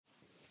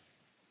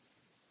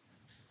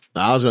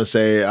I was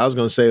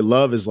gonna say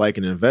love is like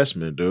an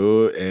investment,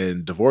 dude,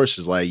 and divorce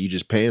is like you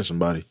just paying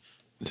somebody.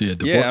 Yeah,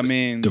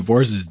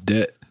 divorce is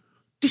debt.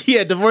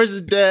 Yeah, divorce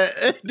is debt.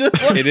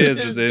 It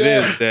is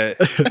debt.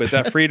 But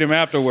that freedom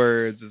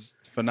afterwards is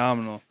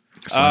phenomenal.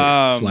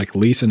 It's like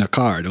leasing a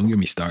car. Don't get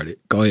me started.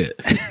 Go ahead.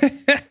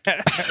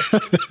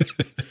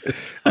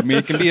 I mean,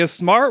 it can be a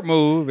smart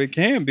move. It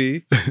can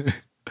be.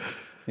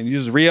 And you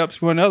just re-up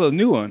to a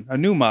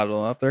new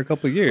model after a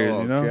couple of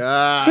years, you know?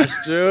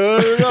 Gosh,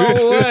 dude,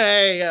 no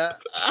way.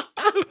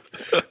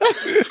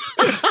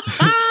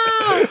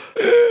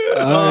 Go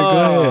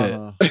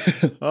ahead.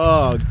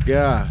 Oh,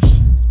 gosh.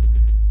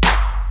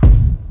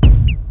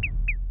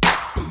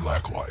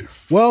 Black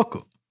Life.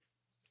 Welcome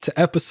to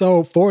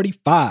episode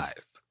 45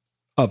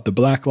 of the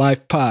Black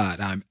Life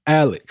Pod. I'm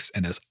Alex,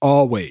 and as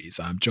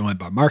always, I'm joined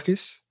by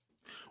Markus.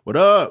 What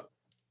up?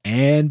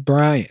 And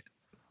Bryan.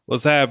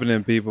 What's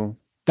happening, people?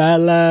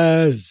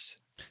 Fellas.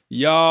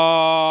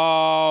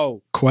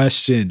 Yo.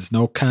 Questions,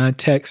 no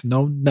context,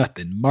 no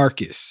nothing.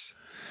 Markus.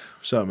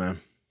 What's up, man?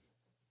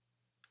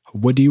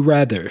 Would you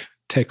rather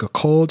take a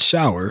cold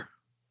shower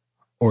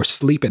or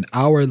sleep an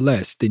hour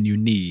less than you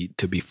need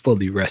to be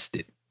fully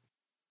rested?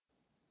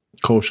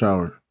 Cold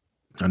shower.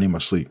 I need my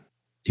sleep.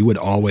 You would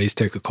always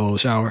take a cold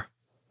shower?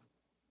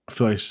 I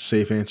feel like it's a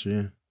safe answer,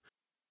 yeah.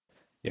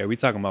 Yeah, we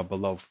talking about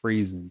below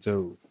freezing,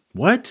 too.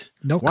 What?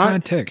 No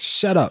context.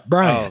 Shut up,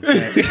 Bryan.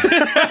 Oh,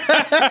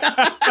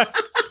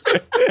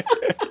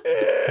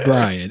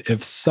 Bryan,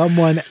 if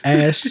someone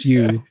asked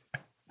you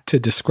to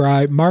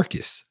describe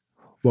Markus,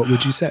 what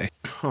would you say?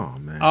 Oh,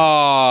 man. Oh,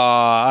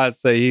 I'd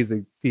say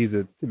he's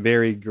a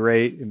very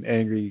great and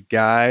angry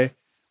guy.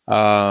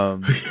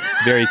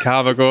 Very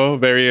comical,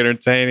 very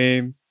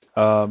entertaining,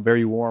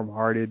 very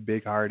warm-hearted,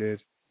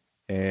 big-hearted,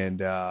 and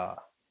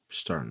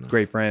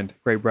great friend,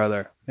 great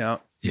brother. Yeah.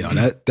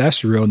 Yeah,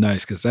 that's real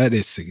nice because that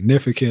is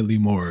significantly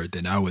more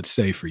than I would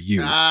say for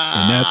you.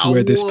 And that's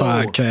where this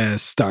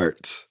podcast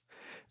starts.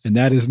 And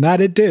that is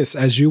not a diss,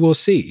 as you will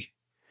see.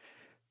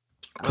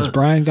 Because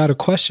Bryan got a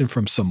question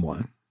from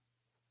someone,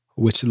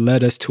 which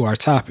led us to our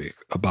topic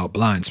about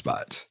blind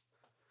spots.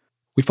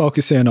 We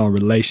focus in on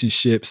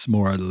relationships,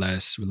 more or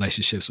less,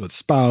 relationships with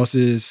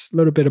spouses, a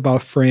little bit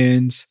about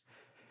friends.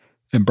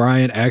 And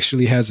Bryan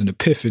actually has an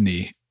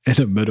epiphany in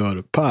the middle of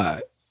the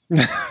pod.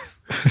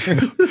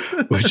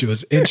 Which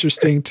was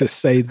interesting to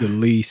say the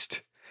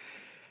least.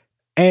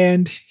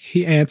 And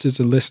he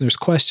answers a listener's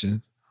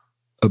question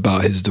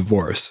about his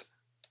divorce.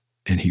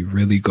 And he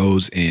really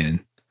goes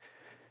in.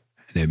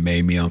 And it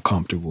made me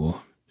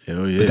uncomfortable.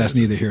 Hell yeah. But that's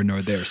neither here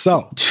nor there.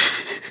 So,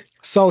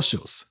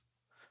 socials.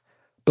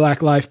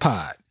 Black Life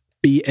Pod.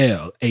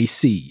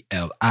 BLACLIFEPOD.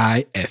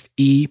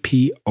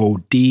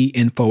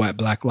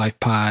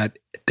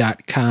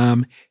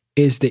 info@blacklifepod.com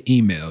is the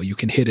email. You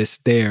can hit us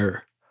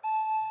there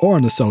or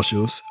on the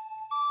socials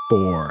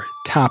for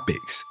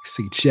topics,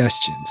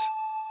 suggestions,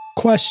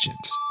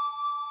 questions,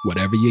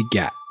 whatever you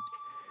got.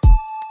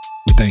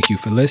 We thank you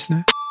for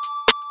listening.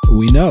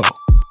 We know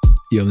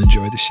you'll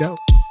enjoy the show.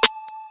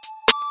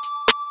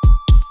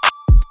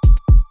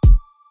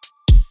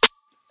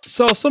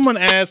 So someone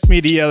asked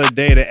me the other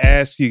day to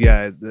ask you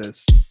guys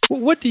this.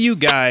 What do you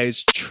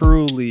guys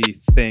truly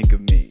think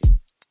of me?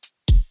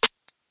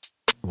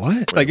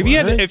 What? Like if you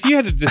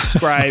had to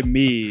describe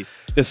me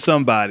to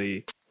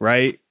somebody,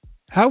 right?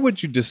 How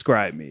would you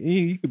describe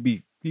me?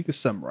 You could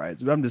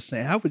summarize, but I'm just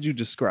saying, how would you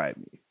describe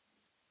me?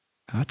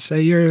 I'd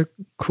say you're a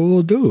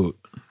cool dude.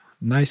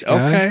 Nice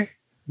guy.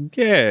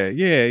 Okay.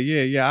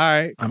 Yeah. All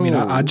right. Cool. I mean,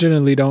 I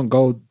generally don't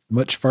go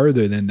much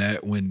further than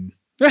that when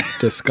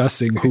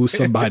discussing who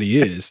somebody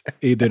is.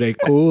 Either they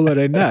cool or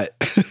they not.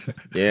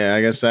 Yeah,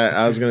 I guess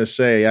I was going to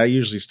say, I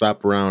usually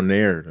stop around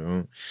there.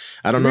 Though.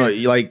 I don't know.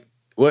 Like,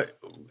 what?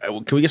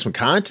 Can we get some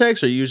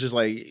context? Or you just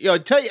like,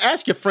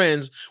 ask your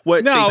friends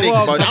what they think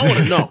about it. I want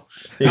to know.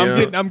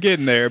 I'm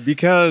getting there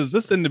because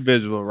this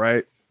individual,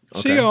 right?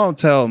 Okay. She gonna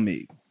tell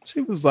me.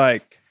 She was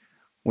like,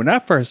 when I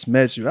first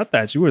met you, I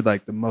thought you were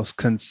like the most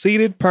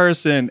conceited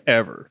person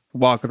ever.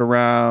 Walking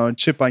around,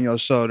 chip on your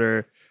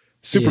shoulder,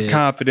 super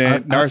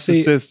confident,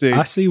 narcissistic.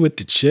 I see with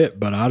the chip,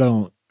 but I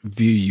don't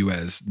view you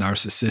as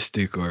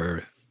narcissistic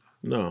or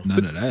none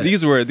of that.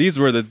 These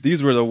were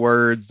the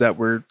words that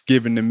were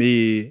given to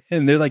me,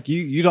 and they're like,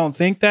 you don't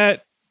think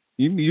that?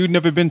 You've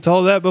never been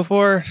told that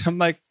before? I'm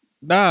like,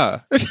 nah.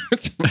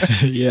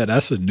 Yeah,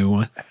 that's a new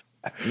one.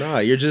 Nah,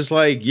 you're just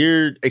like,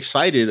 you're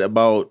excited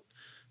about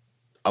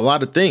a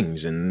lot of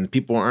things, and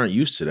people aren't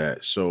used to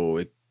that.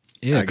 So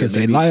because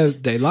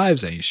their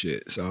lives ain't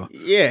shit. So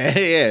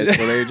yeah.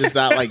 So they're just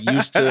not like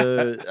used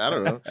to. I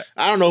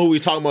don't know who we're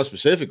talking about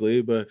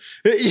specifically, but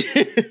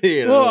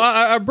Well,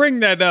 I bring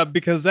that up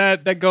because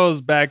that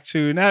goes back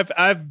to, and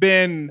I've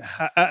been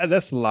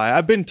that's a lie.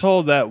 I've been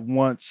told that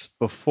once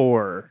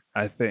before.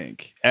 I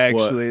think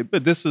actually,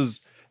 but this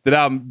is that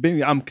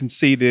I'm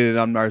conceited and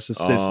I'm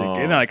narcissistic,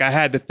 and like I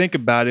had to think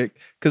about it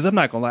because I'm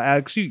not gonna lie,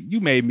 Alex, you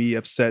made me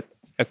upset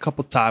a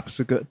couple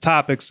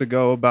topics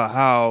ago about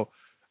how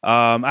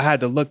I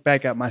had to look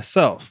back at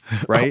myself,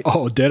 right?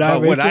 Oh, did I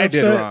make what you I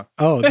upset? Did wrong?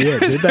 Oh, yeah.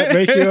 Did that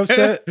make you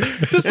upset?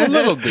 Just a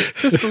little bit.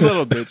 Just a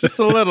little bit. Just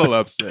a little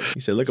upset. He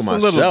said, look at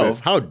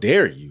myself. How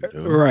dare you?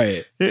 Dude?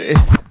 Right.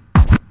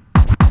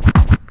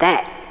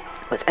 That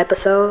was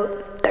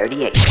episode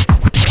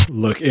 38.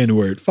 Look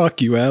inward.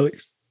 Fuck you,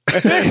 Alex.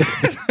 But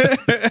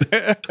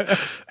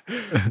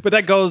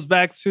that goes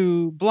back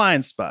to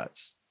blind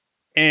spots.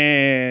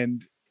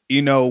 And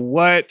you know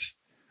what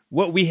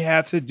we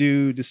have to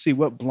do to see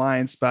what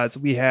blind spots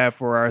we have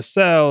for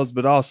ourselves,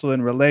 but also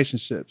in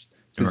relationships.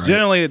 Because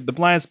generally the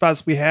blind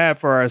spots we have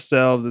for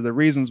ourselves are the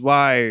reasons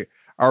why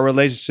our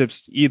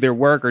relationships either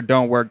work or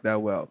don't work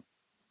that well.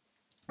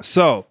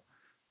 So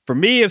for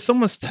me, if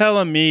someone's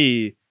telling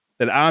me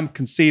that I'm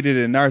conceited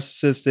and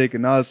narcissistic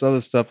and all this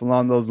other stuff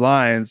along those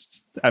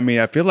lines, I mean,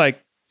 I feel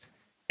like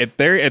if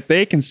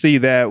they can see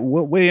that,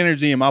 what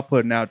energy am I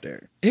putting out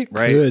there?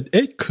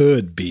 It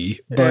could be.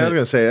 But I was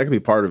gonna say that could be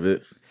part of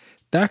it.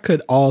 That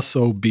could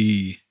also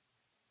be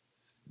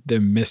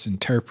them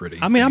misinterpreting.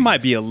 I mean, things. I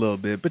might be a little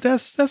bit, but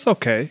that's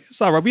okay.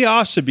 It's all right. We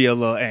all should be a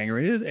little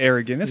angry,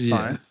 arrogant. It's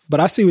fine.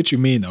 But I see what you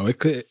mean, though. It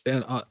could.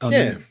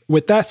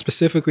 With that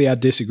specifically, I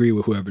disagree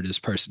with whoever this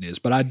person is,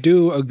 but I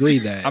do agree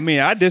that. I mean,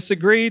 I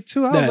disagree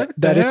too.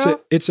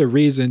 It's a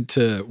reason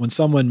to, when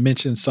someone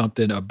mentions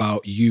something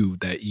about you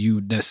that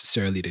you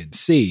necessarily didn't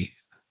see,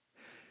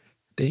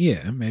 then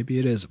yeah, maybe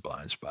it is a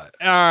blind spot.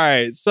 All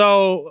right.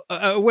 So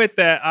with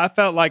that, I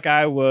felt like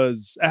I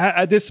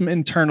did some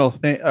internal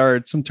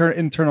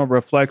internal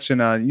reflection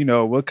on,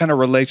 what kind of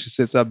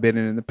relationships I've been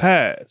in the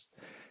past.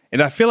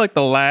 And I feel like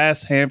the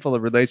last handful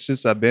of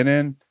relationships I've been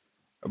in,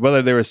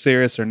 whether they were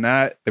serious or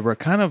not, they were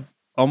kind of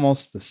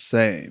almost the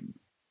same.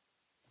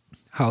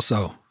 How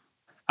so?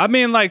 I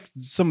mean, like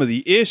some of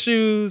the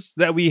issues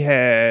that we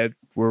had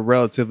were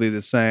relatively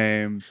the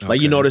same.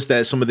 Like you noticed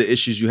that some of the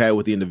issues you had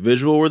with the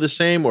individual were the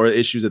same, or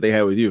issues that they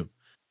had with you?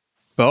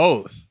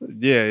 Both.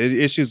 Yeah,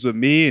 issues with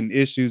me and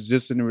issues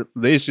just in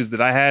the issues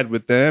that I had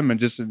with them and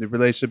just in the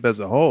relationship as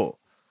a whole.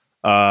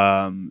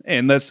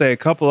 And let's say a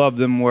couple of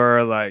them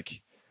were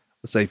like,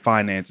 let's say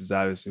finances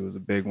obviously was a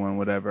big one,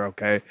 whatever.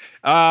 Okay.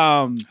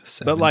 But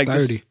like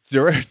just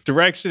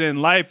direction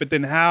in life, but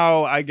then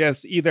how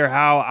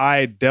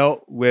I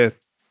dealt with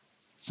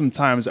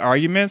sometimes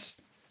arguments.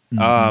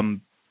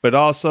 But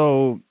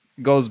also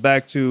goes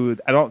back to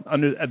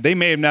they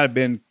may have not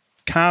been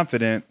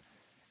confident,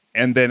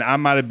 and then I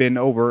might have been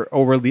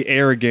overly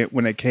arrogant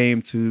when it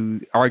came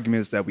to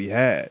arguments that we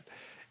had.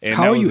 And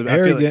how are you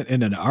arrogant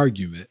in an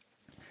argument?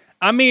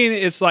 I mean,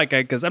 it's like,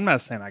 because I'm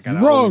not saying I got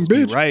to always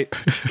be right,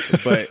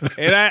 but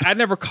I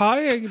never call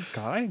her. I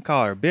didn't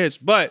call her a bitch,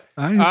 but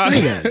I didn't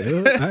say that,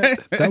 dude.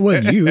 That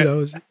wasn't you. That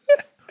was.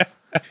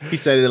 He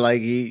said it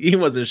like he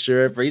wasn't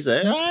sure. He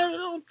said, I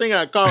don't think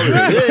I called her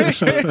a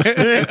bitch.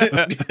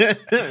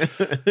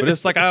 But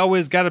it's like I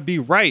always got to be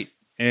right,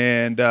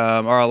 and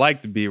or I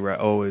like to be right,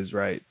 always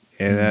right,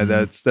 and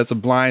that's a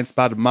blind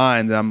spot of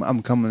mine that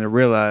I'm coming to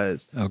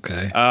realize.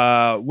 Okay.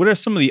 What are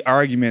some of the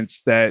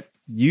arguments that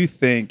you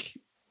think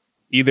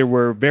either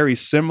were very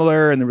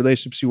similar in the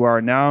relationships you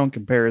are now in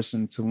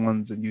comparison to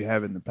ones that you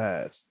have in the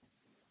past?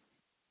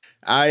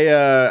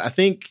 I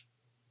think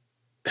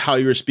how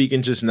you were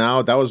speaking just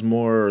now, that was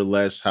more or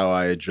less how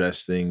I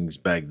addressed things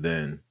back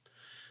then.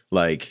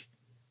 Like,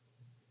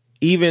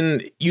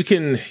 even you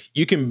can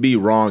be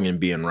wrong in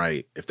being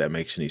right, if that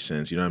makes any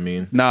sense. You know what I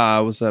mean?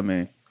 Nah, what's that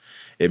mean?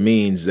 It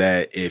means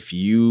that if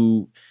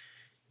you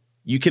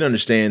can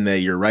understand that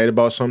you're right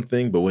about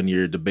something, but when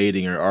you're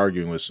debating or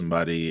arguing with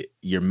somebody,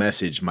 your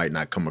message might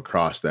not come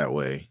across that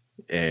way.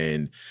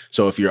 And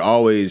so if you're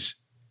always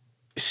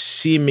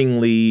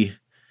seemingly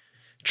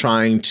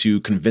trying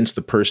to convince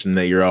the person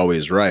that you're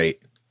always right,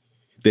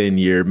 then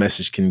your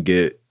message can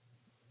get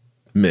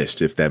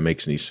missed, if that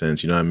makes any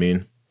sense. You know what I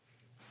mean?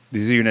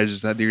 You're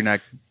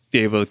not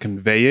able to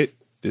convey it.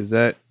 Is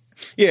that?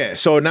 Yeah.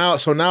 So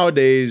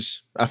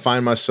nowadays I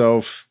find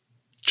myself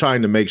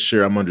trying to make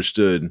sure I'm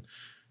understood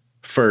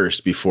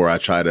first before I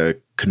try to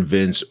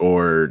convince,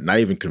 or not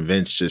even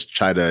convince, just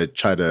try to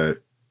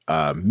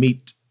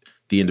meet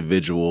the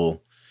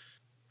individual,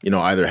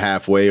 either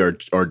halfway or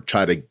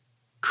try to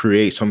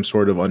create some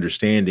sort of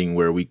understanding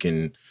where we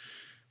can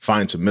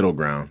find some middle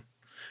ground.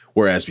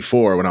 Whereas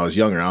before, when I was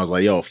younger, I was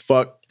like, yo,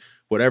 fuck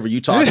whatever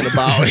you talking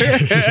about.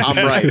 I'm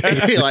right.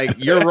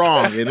 Like, you're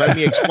wrong. And let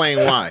me explain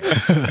why.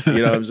 You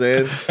know what I'm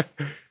saying?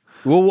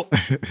 Well,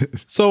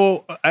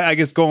 so I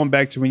guess going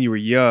back to when you were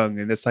young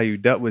and that's how you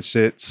dealt with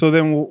shit. So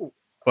then,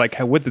 like,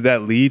 what did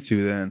that lead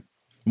to then?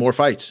 More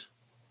fights.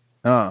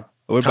 What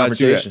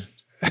about you?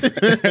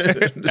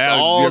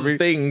 All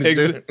things.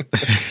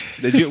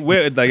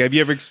 Have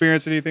you ever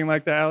experienced anything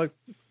like that, Alex?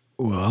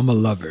 Well, I'm a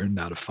lover,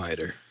 not a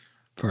fighter,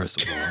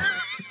 first of all.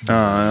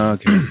 Oh,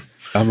 okay.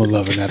 I'm a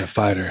lover, not a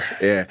fighter.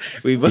 Yeah.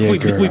 We be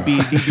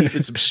deep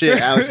in some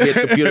shit. Alex be at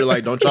the computer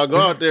like, don't y'all go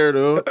out there,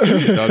 dude.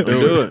 Don't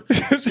do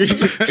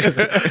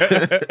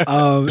it.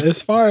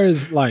 As far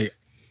as like,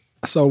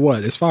 so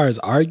what? As far as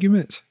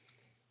arguments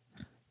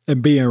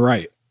and being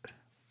right.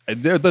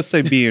 let's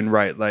say being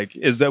right. Like,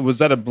 was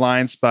that a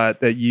blind spot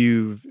that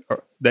you've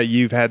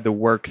had to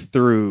work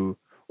through,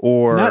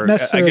 or not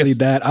necessarily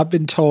that? I've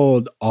been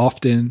told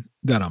often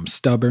that I'm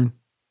stubborn,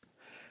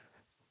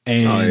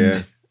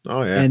 and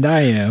and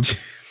I am.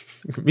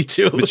 Me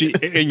too. But you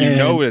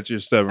know that you're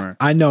stubborn.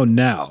 I know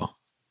now,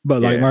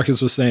 but like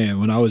Marcus was saying,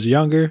 when I was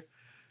younger,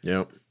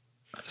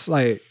 it's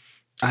like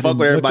I fuck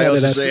what everybody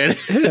else is saying.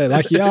 Yeah,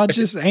 like y'all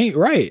just ain't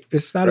right.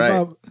 It's not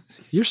about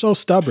you're so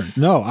stubborn.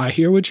 No, I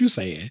hear what you're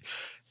saying.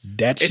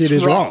 That shit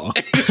is wrong.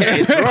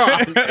 It's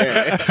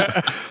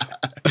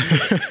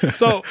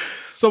wrong.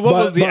 So what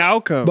was the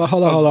outcome? But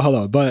hold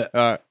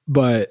on.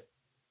 But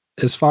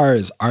as far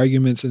as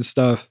arguments and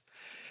stuff,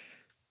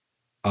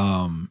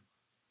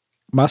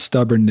 my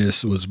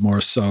stubbornness was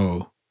more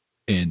so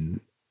in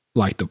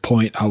like the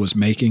point I was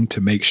making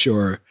to make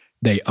sure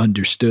they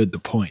understood the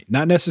point.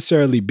 Not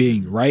necessarily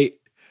being right,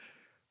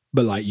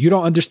 but like, you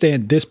don't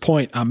understand this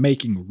point I'm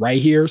making right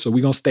here, so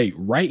we're gonna stay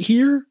right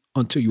here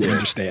until you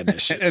understand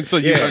that shit. Until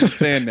you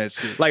understand that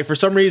shit. Like, for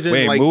some reason, we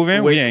ain't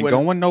moving, we ain't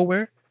going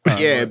nowhere.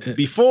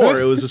 Before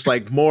it was just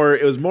like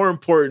it was more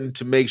important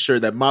to make sure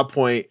that my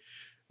point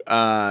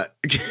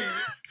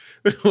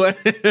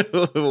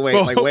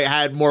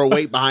had more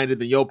weight behind it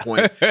than your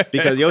point,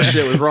 because your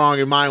shit was wrong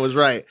and mine was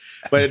right.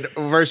 But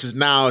versus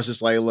now, it's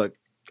just like, look,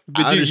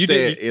 I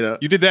understand.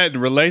 You did that in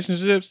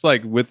relationships,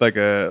 like with like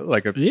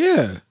a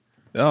yeah.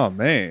 Oh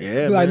man,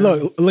 yeah. Like, man.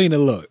 Look, Lena,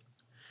 look.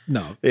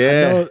 No,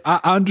 yeah,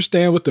 I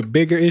understand what the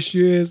bigger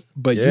issue is,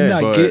 but you're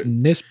not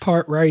getting this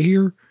part right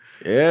here.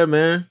 Yeah,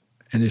 man,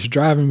 and it's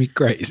driving me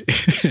crazy.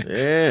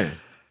 Yeah,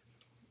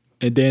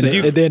 and then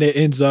it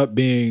ends up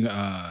being,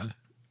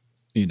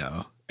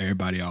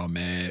 everybody all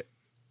mad.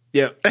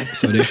 Yep.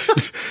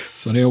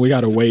 So then we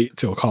got to wait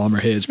till calmer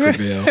heads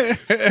prevail.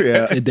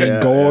 And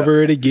then go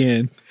over it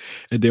again.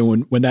 And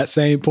then when that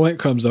same point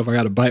comes up, I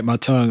got to bite my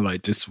tongue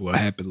like, this is what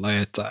happened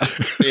last time.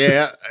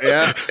 Yeah.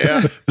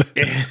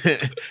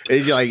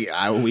 It's like,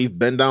 we've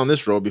been down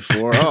this road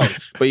before. Oh,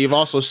 but you've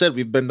also said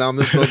we've been down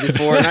this road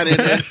before, and I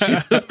didn't end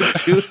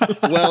too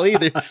well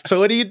either. So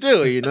what do?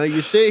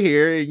 You sit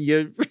here and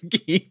you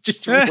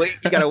just wait.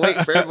 You got to wait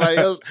for everybody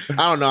else.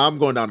 I don't know. I'm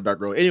going down the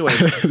dark road. Anyway.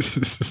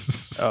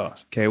 Oh,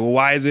 okay. Well,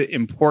 why is it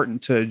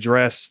important to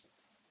address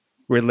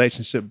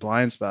relationship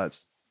blind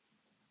spots?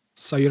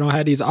 So you don't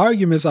have these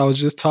arguments I was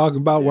just talking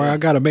about where I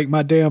got to make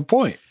my damn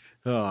point.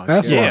 Oh,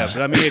 that's why. Yeah,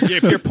 but I mean,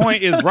 if your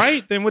point is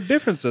right, then what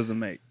difference does it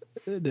make?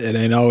 It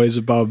ain't always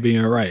about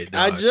being right,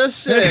 dog. I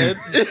just said,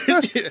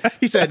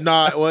 he said,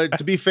 nah, well,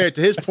 to be fair,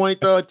 to his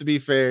point though,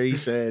 he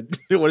said,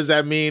 what does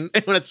that mean?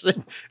 When I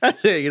said,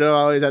 you don't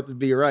always have to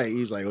be right.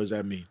 He's like, what does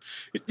that mean?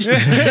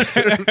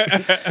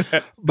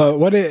 But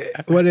what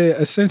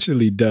it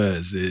essentially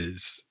does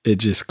is it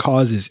just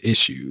causes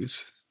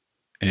issues.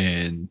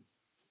 And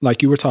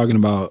like you were talking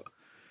about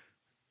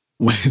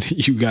when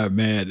you got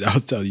mad, I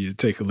was telling you to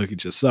take a look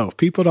at yourself.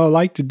 People don't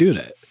like to do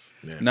that.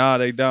 Yeah. No,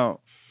 they don't.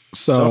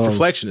 So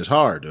self-reflection is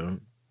hard,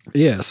 dude.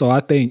 Yeah. So I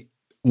think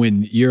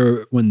when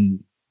your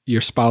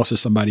spouse or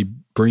somebody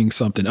brings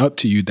something up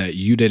to you that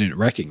you didn't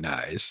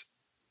recognize,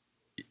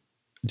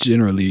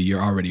 generally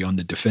you're already on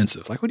the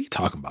defensive. Like, what are you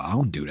talking about? I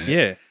don't do that.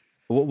 Yeah.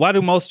 Why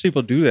do most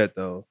people do that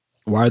though?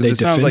 Why are they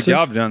defensive? Sounds like y'all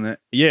have done that.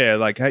 Yeah,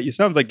 like it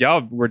sounds like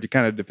y'all were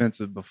kind of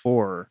defensive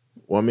before.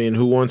 Well, I mean,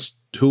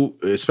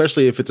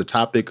 especially if it's a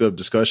topic of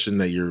discussion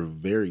that you're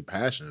very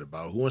passionate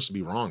about, who wants to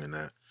be wrong in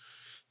that?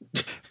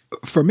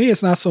 For me,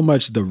 it's not so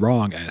much the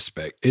wrong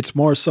aspect. It's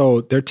more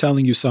so they're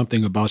telling you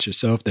something about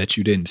yourself that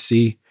you didn't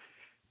see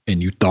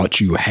and you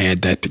thought you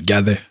had that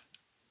together.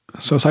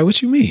 So it's like,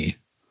 what you mean?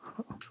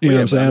 You know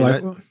what I'm saying?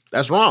 I mean,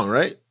 that's wrong,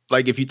 right?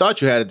 Like, if you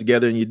thought you had it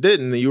together and you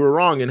didn't, then you were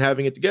wrong in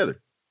having it together.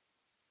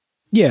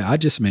 Yeah, I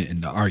just meant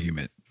in the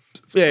argument.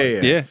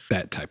 Yeah.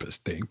 That type of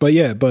thing. But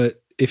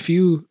if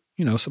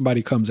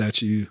somebody comes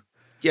at you.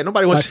 Yeah,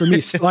 nobody wants for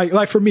me.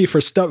 like for me, for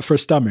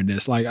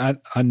stubbornness. Like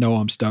I know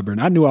I'm stubborn.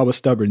 I knew I was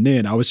stubborn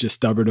then. I was just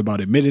stubborn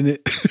about admitting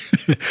it.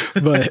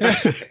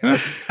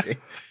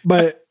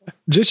 but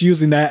just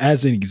using that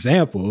as an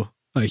example,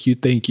 like you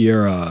think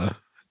you're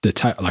the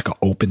type, like an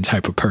open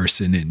type of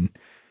person and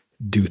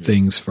do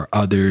things for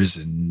others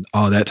and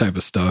all that type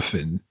of stuff,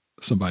 and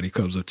somebody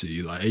comes up to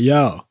you like, hey,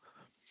 yo,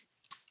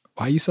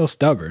 why are you so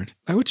stubborn?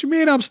 Like, what you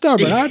mean I'm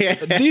stubborn? I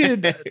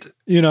did.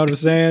 You know what I'm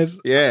saying?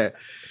 Yeah.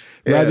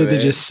 Rather than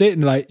just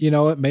sitting like, you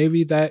know what,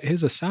 maybe that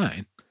is a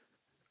sign.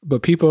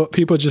 But people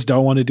just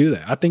don't want to do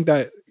that. I think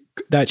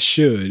that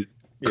should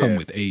come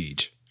with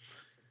age.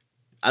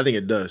 I think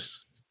it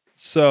does.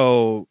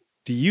 So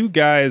do you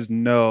guys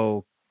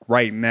know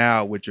right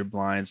now what your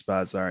blind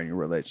spots are in your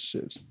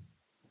relationships?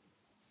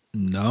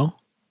 No.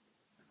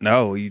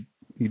 No, you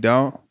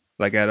don't?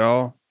 Like at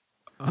all?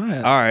 All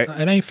right.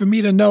 It ain't for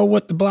me to know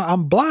what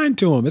I'm blind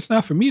to them. It's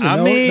not for me to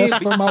know. That's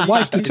for my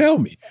wife to tell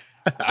me.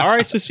 All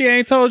right, so she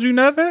ain't told you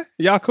nothing?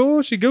 Y'all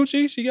cool? She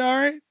Gucci? She all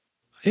right?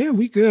 Yeah,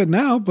 we good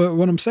now. But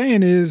what I'm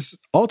saying is,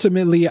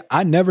 ultimately,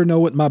 I never know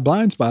what my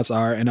blind spots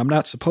are, and I'm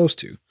not supposed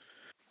to.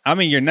 I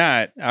mean, you're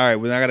not. All right.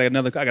 Well, I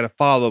got a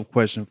follow-up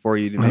question for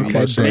you.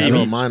 Okay, I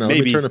don't mind. Let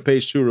me turn to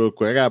page 2 real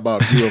quick. I got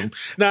about a few of them.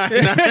 Nah.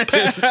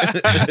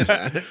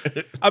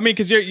 I mean,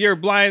 because you're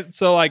blind.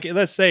 So, like,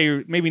 let's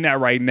say maybe not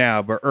right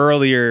now, but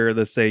earlier,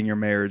 let's say in your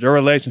marriage or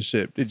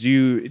relationship, do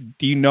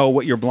you know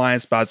what your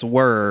blind spots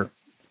were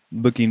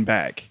looking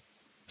back?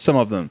 Some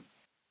of them.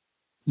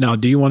 Now,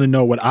 do you want to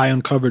know what I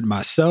uncovered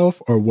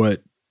myself or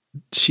what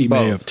she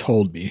may have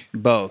told me?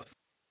 Both.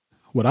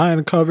 What I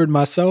uncovered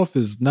myself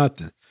is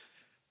nothing.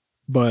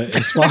 But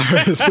as far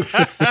as,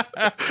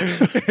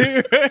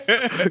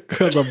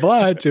 because I'm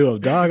blind to him,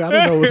 dog, I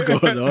don't know what's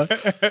going on.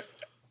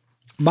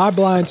 My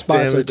blind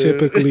spots are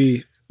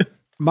typically,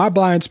 my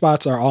blind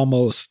spots are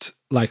almost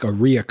like a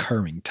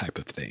reoccurring type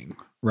of thing,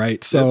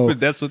 right? So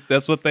that's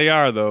what they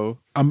are, though.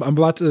 I'm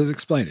about to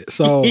explain it.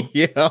 So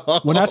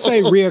when I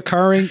say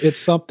reoccurring, it's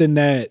something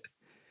that,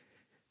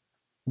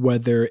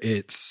 whether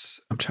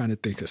it's, I'm trying to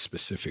think of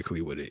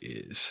specifically what it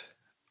is.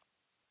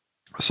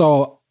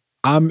 So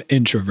I'm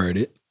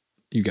introverted.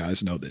 You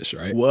guys know this,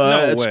 right? What?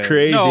 That's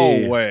crazy.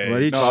 No way. What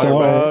are you talking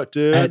about,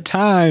 dude? At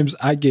times,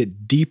 I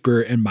get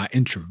deeper in my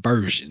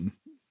introversion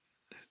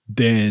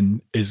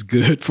than is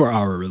good for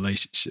our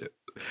relationship.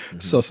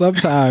 Mm-hmm. So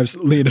sometimes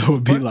Lena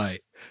would be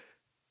like,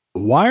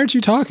 why aren't you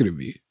talking to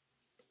me?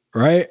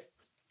 Right?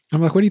 I'm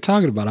like, what are you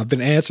talking about? I've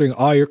been answering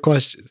all your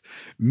questions.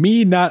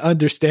 Me not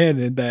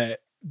understanding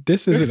that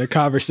this isn't a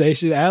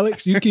conversation,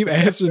 Alex. You keep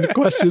answering the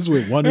questions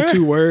with 1 or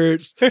 2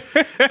 words.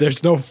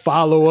 There's no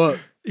follow-up.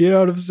 You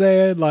know what I'm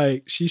saying?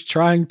 Like, she's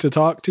trying to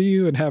talk to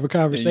you and have a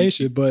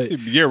conversation, but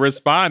you're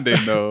responding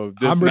though.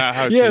 That's not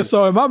how. Yeah.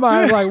 So in my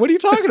mind, I'm like, what are you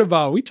talking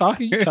about? We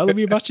talking? You telling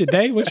me about your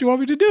day? What you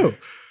want me to do?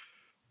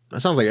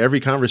 That sounds like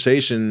every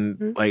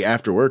conversation, like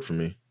after work for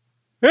me.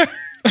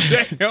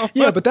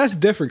 Yeah, but that's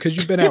different because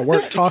you've been at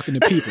work talking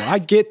to people. I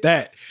get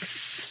that,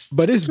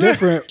 but it's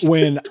different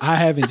when I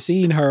haven't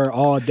seen her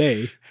all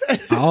day.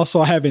 I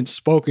also haven't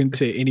spoken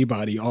to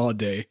anybody all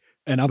day,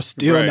 and I'm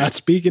still not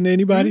speaking to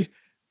anybody.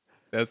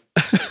 That's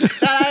like,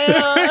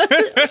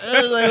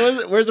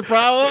 where's the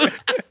problem?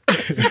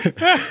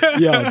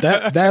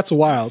 Yeah, that's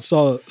wild.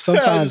 So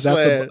sometimes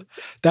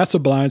that's a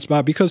blind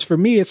spot, because for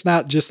me it's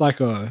not just like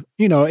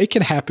it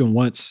can happen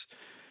once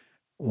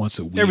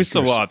a week, every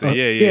so often.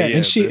 Yeah.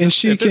 And she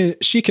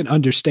can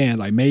understand,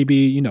 like,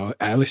 maybe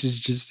Alex is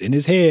just in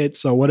his head,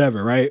 so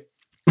whatever, right?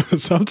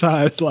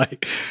 Sometimes,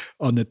 like,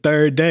 on the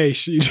 3rd day,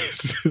 she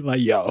just like,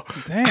 yo,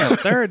 damn,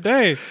 3rd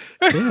day.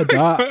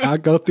 Yeah, I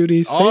go through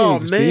these things. Oh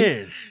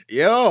man, Pete.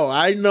 Yo,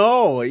 I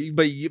know,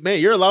 but man,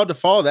 you're allowed to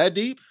fall that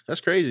deep?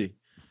 That's crazy.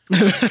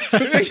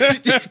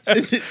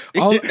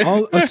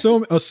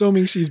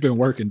 Assuming she's been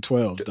working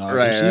 12, dog.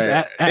 Right, if she's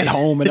at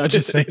home and I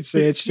just ain't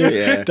said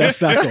shit, that's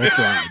not gonna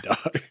fly,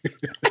 dog.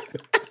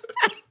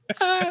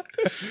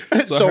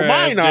 So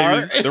mine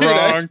are the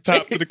wrong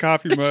top of the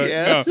coffee mug.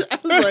 Yeah, no.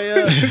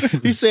 I was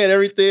like, he said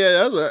everything.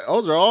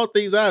 Those are all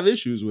things I have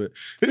issues with.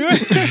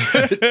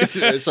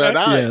 So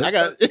now I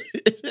got.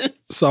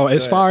 So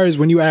as far as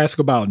when you ask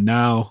about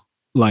now,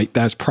 like,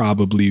 that's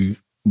probably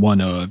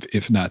one of,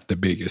 if not the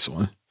biggest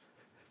one.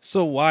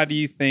 So why do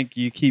you think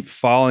you keep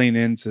falling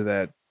into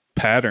that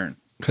pattern?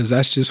 Because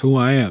that's just who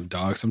I am,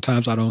 dog.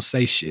 Sometimes I don't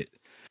say shit.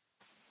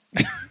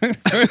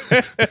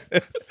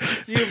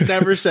 You've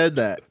never said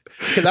that.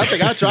 Because I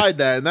think I tried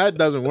that and that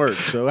doesn't work.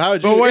 So how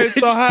would you? But wait,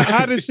 so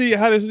how does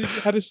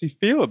she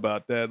feel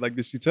about that? Like,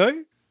 did she tell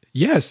you?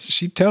 Yes,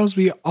 she tells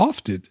me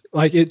often.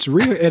 Like, it's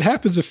real. It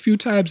happens a few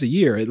times a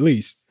year at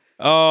least.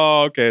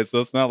 Oh, okay. So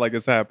it's not like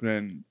it's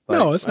happening. Like,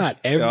 no, it's not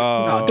every.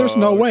 No, there's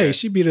no way.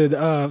 She'd be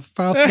the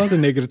foul smoking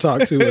nigga to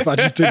talk to if I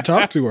just didn't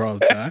talk to her all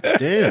the time.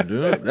 Damn,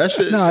 dude. That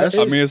shit. No, I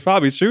mean, it's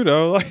probably true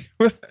though.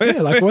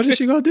 Yeah, like, what is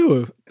she gonna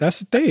do? That's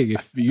the thing.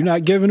 If you're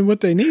not giving them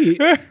what they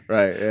need,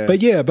 right?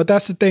 Yeah. But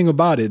that's the thing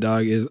about it,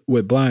 dog. Is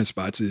with blind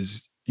spots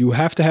is you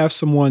have to have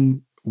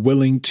someone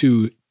willing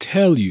to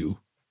tell you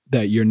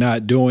that you're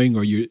not doing,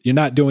 or you're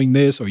not doing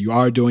this, or you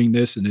are doing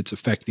this, and it's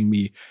affecting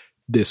me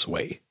this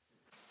way.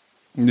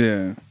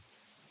 Yeah.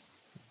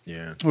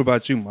 Yeah. What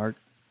about you, Mark?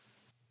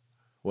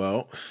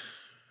 Well,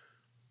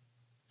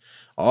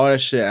 all that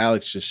shit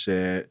Alex just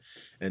said,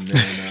 and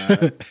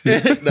then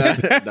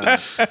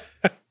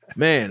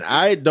man,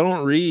 I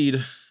don't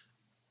read.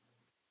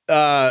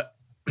 I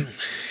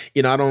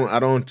don't. I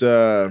don't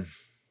know.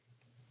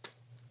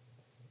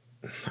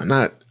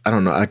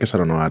 I guess I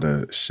don't know how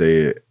to say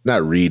it.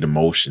 Not read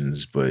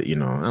emotions, but I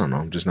don't know.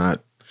 I'm just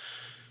not.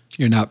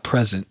 You're not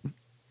present.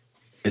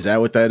 Is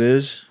that what that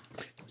is?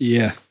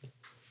 Yeah.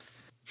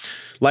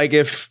 Like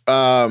if,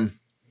 so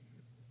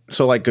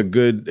like a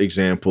good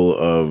example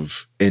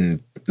of,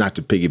 and not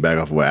to piggyback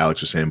off of what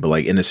Alex was saying, but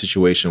like in a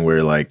situation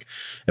where like,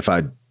 if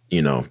I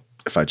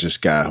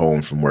just got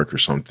home from work or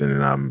something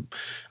and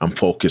I'm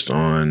focused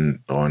on,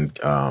 I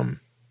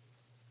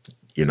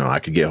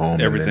could get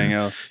home. Everything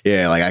else.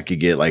 Yeah. Like I could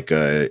get like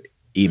a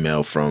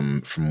email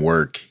from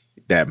work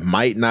that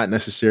might not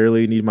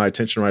necessarily need my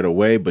attention right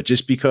away, but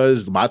just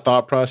because my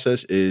thought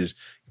process is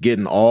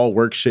getting all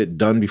work shit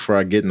done before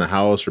I get in the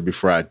house or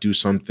before I do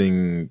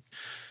something,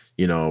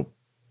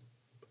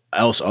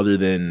 else other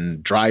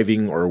than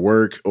driving or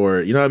work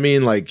or, you know what I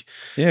mean? Like,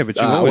 yeah, but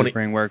you always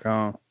bring work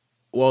home.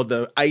 Well,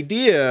 the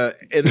idea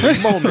in the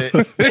moment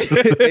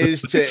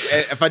is to,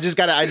 if I just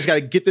gotta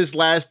get this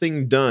last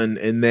thing done,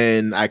 and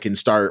then I can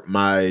start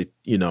my,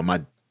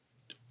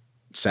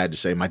 sad to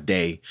say, my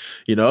day,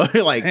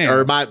 like, damn.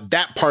 Or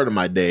that part of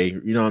my day,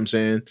 you know what I'm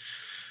saying?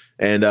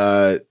 And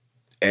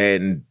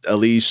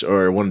Elise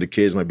or one of the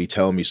kids might be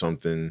telling me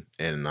something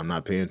and I'm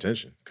not paying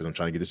attention because I'm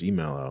trying to get this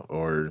email out,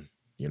 or,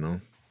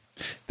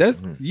 that,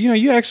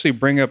 you actually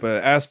bring up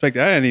an aspect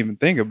I didn't even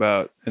think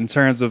about in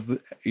terms of,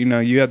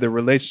 you have the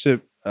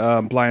relationship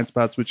blind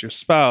spots with your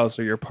spouse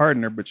or your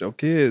partner, but your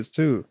kids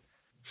too.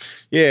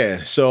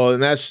 Yeah. So,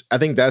 and I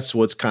think that's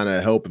what's kind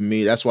of helping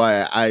me. That's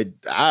why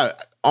I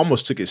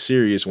almost took it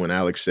serious when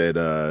Alex said,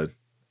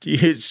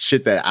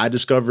 shit that I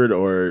discovered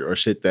or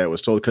shit that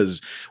was told.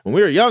 Because when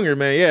we were younger,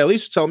 man, at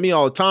least you tell me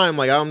all the time,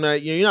 like, I'm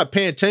not, you're not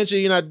paying attention,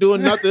 you're not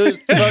doing nothing.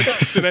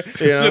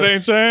 Shit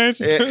ain't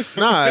changed.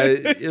 Nah,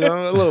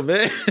 a little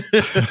bit.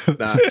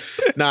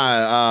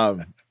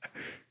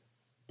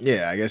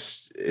 Yeah, I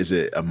guess, is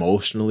it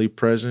emotionally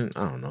present?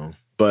 I don't know,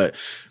 but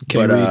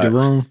can't read the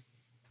room.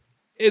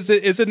 Is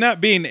it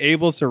not being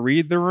able to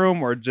read the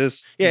room, or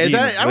just is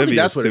that? I don't think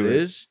that's what it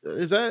is.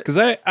 Is that?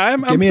 Because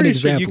I'm give me an pretty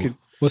example. Sure you could,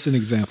 what's an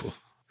example?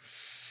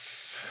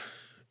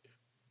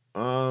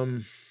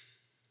 Because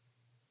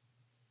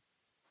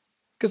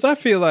I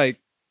feel like,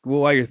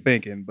 while you're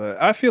thinking,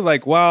 but I feel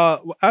like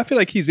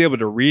he's able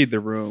to read the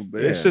room,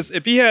 but it's just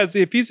if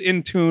he's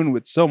in tune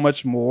with so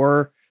much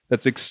more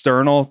that's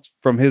external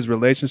from his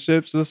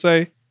relationships, let's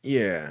say,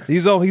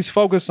 he's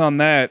focused on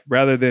that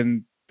rather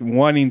than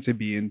wanting to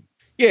be in.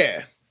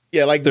 Yeah,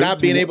 like not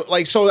being able,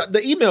 like, so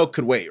the email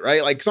could wait,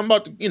 right? Like, so I'm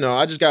about to,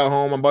 I just got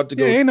home, I'm about to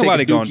go take a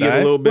dookie a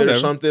little bit or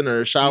something,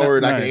 or shower,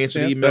 and I can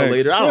answer the email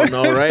later. I don't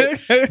know, right?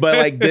 But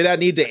like, did I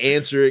need to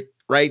answer it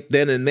right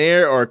then and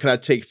there, or could I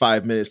take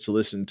 5 minutes to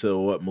listen to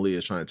what Malia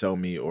is trying to tell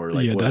me, or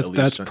like,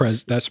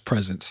 that's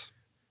presence.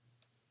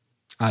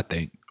 I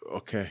think.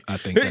 Okay, I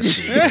think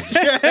that's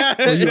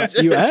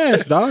well, you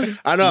asked, dog.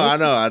 I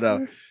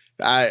know.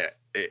 I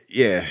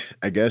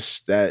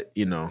guess that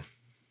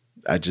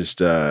I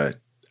just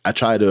I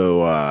try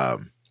to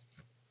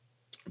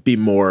be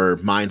more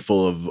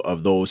mindful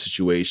of those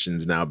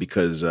situations now,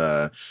 because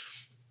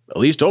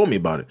Elise told me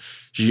about it.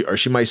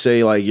 She might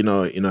say, like,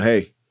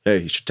 hey,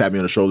 you should tap me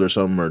on the shoulder or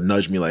something, or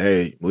nudge me like,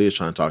 hey, Malia's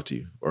trying to talk to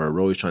you, or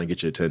Roy's trying to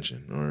get your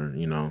attention, or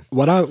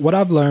What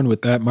I've learned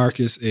with that,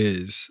 Marcus,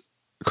 is,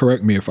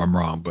 correct me if I'm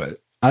wrong, but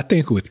I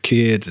think with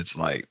kids, it's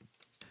like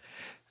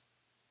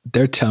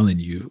they're telling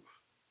you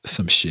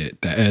some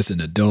shit that as an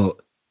adult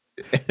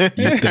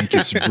you think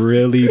it's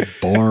really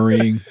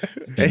boring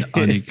and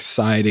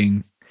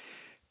unexciting,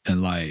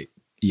 and like,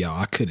 yo,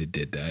 I could have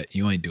did that.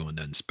 You ain't doing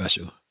nothing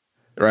special,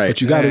 right?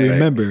 But you got to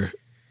remember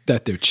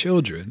that they're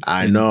children.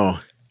 I know.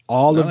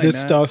 All of this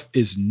stuff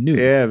is new.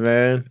 Yeah,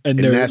 man. And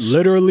they're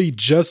literally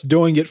just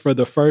doing it for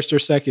the first or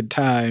second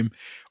time,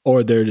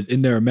 or they're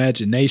in their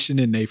imagination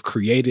and they've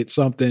created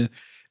something.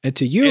 And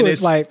to you,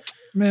 it's like,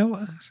 man,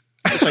 what?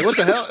 It's like, what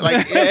the hell?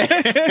 Like,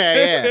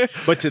 yeah.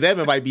 But to them,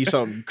 it might be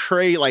something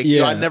crazy. Like,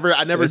 I never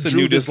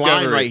drew this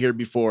line right here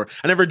before.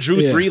 I never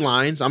drew 3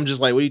 lines. I'm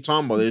just like, what are you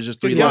talking about? There's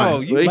just 3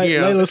 lines.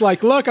 Layla's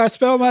like, look, I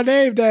spelled my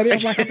name, Daddy. I'm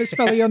like, I've been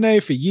spelling your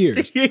name for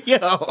years.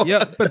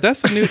 Yeah, but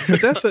that's a new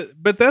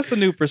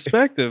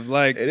perspective.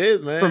 Like, it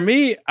is, man. For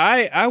me,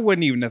 I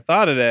wouldn't even have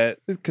thought of that,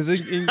 because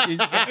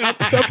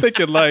I'm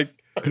thinking, like,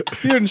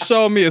 you didn't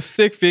show me a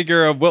stick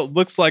figure of what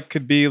looks like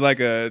could be like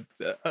a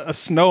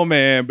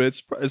snowman, but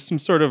it's some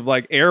sort of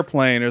like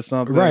airplane or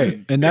something. Right.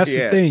 And that's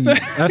the thing.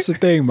 That's the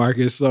thing,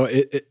 Marcus. So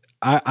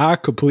I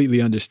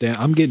completely understand.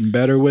 I'm getting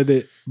better with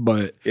it,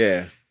 but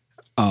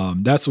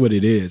that's what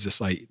it is.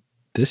 It's like,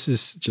 this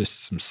is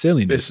just some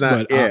silliness. It's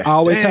not, but I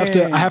always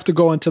have to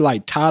go into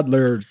like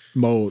toddler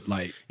mode.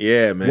 Like,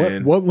 yeah,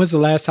 man. What was the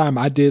last time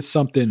I did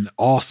something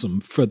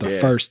awesome for the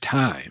first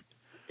time?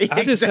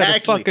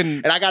 Exactly.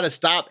 And I got to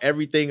stop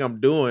everything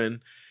I'm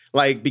doing,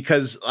 like,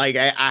 because like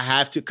I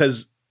have to,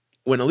 because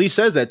when Elise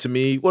says that to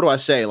me, what do I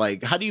say?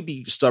 Like, how do you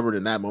be stubborn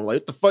in that moment? Like,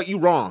 what the fuck, you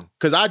wrong?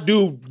 Because I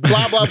do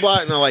blah, blah,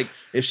 blah. And I'm like,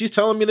 if she's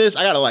telling me this,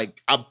 I got to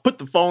like, I put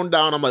the phone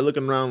down. I'm like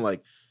looking around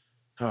like,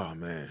 oh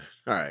man.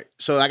 All right.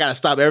 So I got to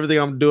stop everything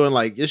I'm doing.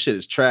 Like, this shit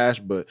is trash,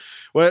 but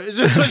well, it's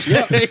just,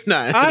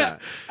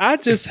 I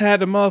just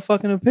had a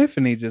motherfucking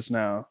epiphany just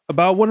now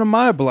about one of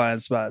my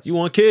blind spots. You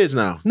want kids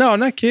now? No,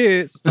 not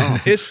kids.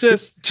 It's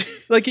just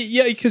like,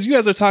 because you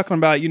guys are talking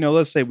about,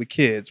 let's say with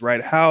kids,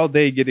 right? How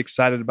they get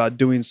excited about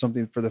doing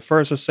something for the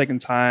first or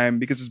second time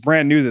because it's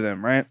brand new to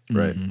them, right?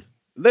 Right. Mm-hmm.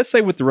 Let's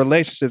say with the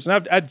relationships,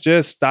 and I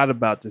just thought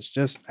about this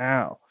just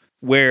now,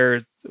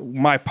 where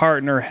my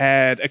partner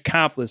had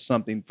accomplished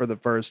something for the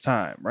first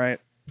time, right?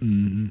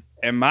 Mm-hmm.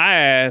 And my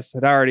ass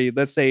had already,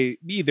 let's say,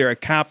 either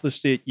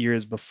accomplished it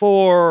years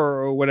before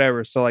or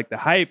whatever. So like the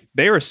hype,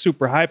 they were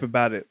super hype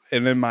about it.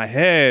 And in my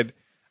head,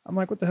 I'm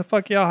like, what the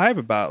fuck y'all hype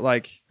about?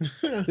 Like,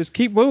 just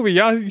keep moving.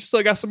 Y'all, you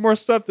still got some more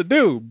stuff to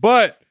do.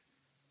 But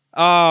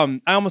I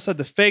almost had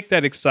to fake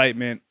that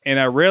excitement, and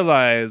I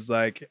realized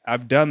like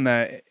I've done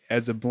that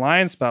as a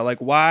blind spot. Like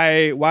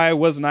why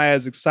wasn't I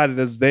as excited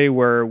as they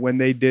were when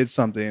they did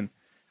something?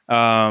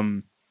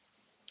 And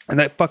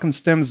that fucking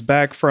stems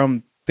back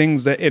from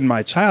things that in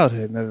my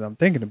childhood. Now that I'm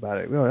thinking about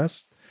it, well,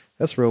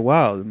 that's real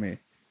wild to me.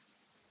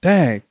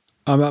 Dang.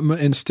 I'm gonna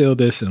instill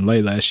this in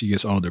Layla as she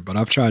gets older, but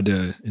I've tried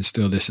to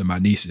instill this in my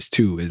nieces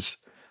too. Is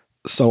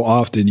so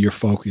often you're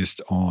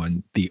focused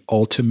on the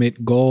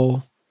ultimate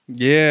goal.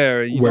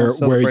 Yeah, you don't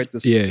celebrate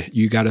this. Yeah,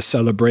 you got to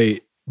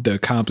celebrate the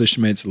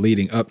accomplishments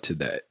leading up to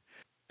that.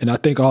 And I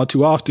think all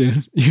too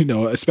often,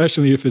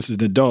 especially if it's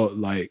an adult,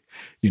 like,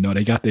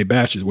 they got their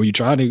bachelor's. Were you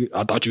trying to?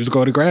 I thought you was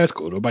going to grad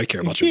school. Nobody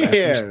care about your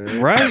bachelor's.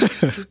 Yeah, right.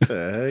 What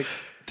the heck?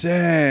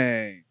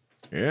 Dang.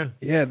 Yeah.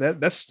 Yeah,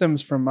 that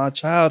stems from my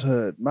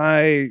childhood.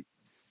 My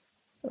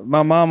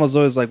mom was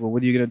always like, well,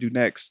 what are you going to do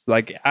next?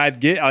 Like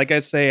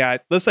let's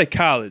say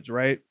college,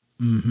 right?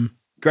 Mm-hmm.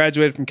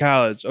 Graduated from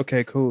college.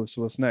 Okay, cool.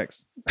 So what's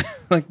next?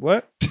 Like,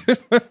 what?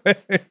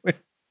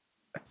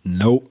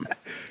 Nope.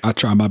 I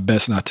try my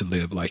best not to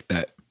live like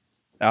that.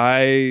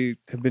 I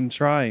have been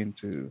trying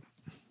to.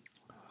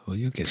 Well,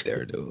 you'll get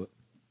there, dude.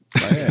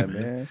 Yeah,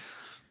 man.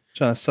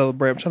 Trying to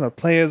celebrate. I'm trying to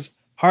play as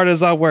hard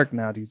as I work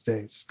now these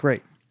days.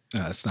 Great.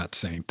 It's not the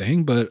same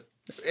thing, but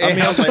I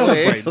mean, I'm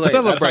celebrating.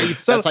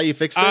 That's how you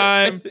fix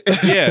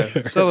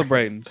it?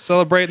 Celebrating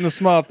the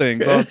small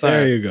things all the time.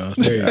 There you go. All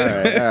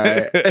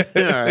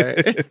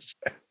right.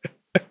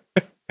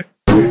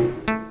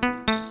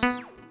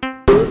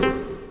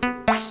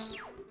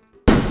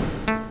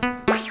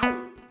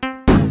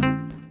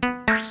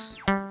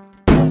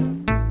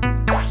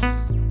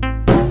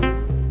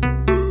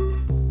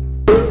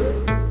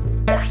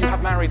 You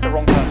have married the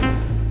wrong person.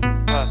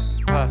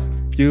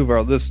 Few of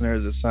our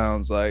listeners, it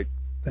sounds like,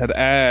 had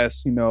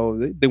asked,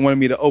 they wanted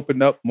me to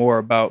open up more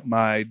about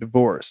my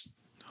divorce.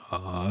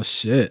 Oh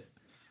shit!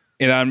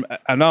 And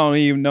I don't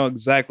even know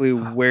exactly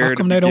where. How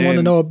come they don't want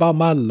to know about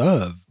my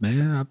love,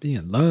 man? I be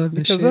in love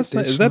and because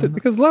shit.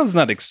 Because love's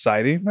not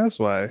exciting. That's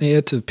why.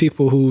 Yeah, to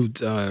people who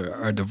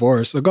are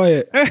divorced. So go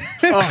ahead.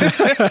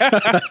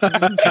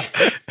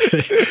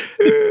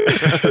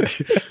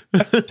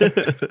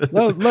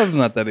 Love's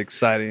not that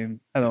exciting.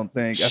 I don't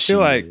think. I feel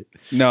like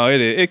no,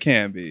 it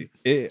can be.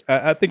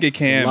 I think it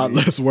can. It's a lot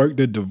less work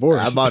than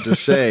divorce. I'm about to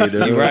say,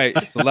 dude. You're right.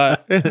 It's a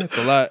lot. It's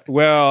a lot.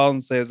 Well, I'm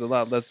gonna say it's a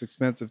lot less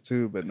expensive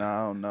too. But no,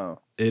 I don't know.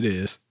 It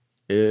is.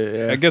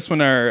 Yeah. I guess when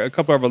a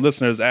couple of our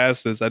listeners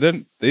asked us, they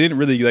didn't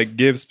really like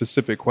give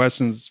specific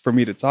questions for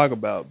me to talk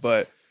about.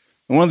 But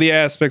one of the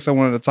aspects I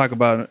wanted to talk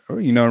about,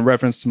 in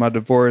reference to my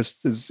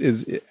divorce,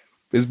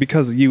 is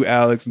because of you,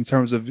 Alex, in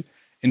terms of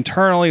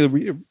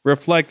internally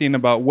reflecting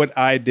about what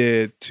I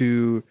did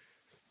to,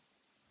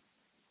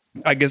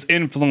 I guess,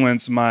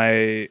 influence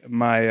my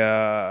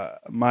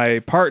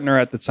partner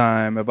at the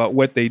time about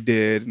what they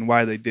did and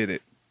why they did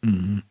it.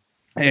 Mm-hmm.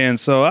 And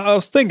so I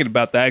was thinking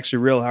about that actually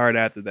real hard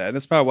after that. And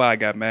that's probably why I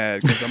got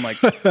mad, because I'm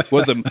like,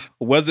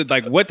 was it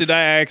like, what did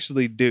I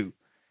actually do?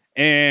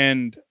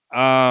 And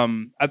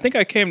I think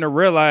I came to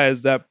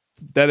realize that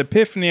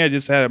epiphany I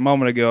just had a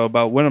moment ago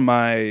about one of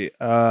my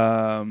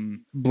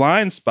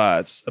blind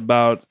spots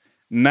about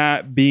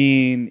not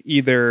being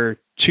either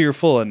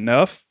cheerful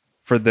enough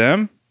for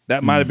them.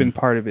 That might have been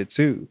part of it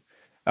too.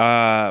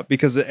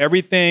 Because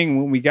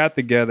everything, when we got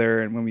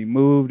together and when we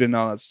moved and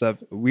all that stuff,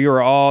 we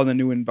were all in a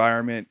new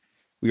environment.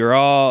 We were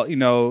all,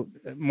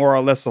 more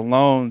or less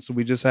alone. So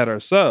we just had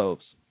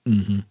ourselves.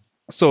 Mm-hmm.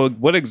 So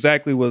what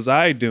exactly was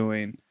I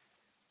doing,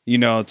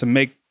 to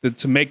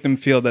make them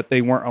feel that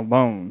they weren't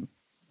alone,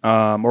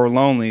 or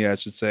lonely, I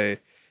should say.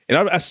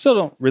 And I still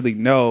don't really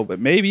know, but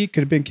maybe it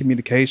could have been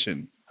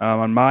communication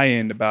on my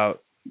end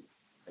about,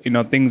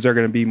 things are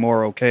going to be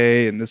more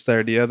okay and this, that,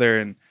 or the other.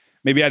 And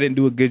maybe I didn't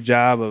do a good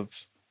job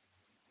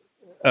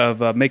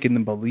of making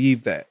them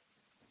believe that.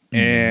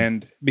 Mm-hmm.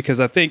 And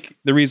because I think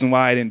the reason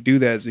why I didn't do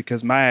that is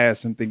because my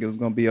ass didn't think it was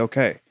going to be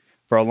okay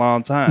for a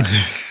long time.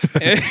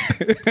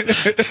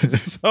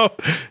 So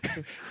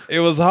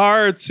it's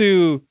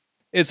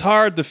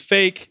hard to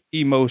fake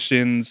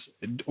emotions,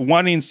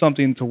 wanting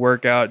something to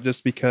work out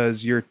just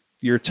because you're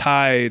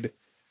tied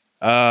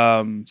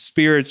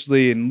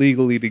spiritually and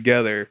legally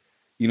together.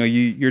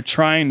 You're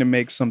trying to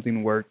make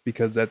something work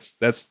because that's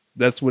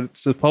what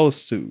it's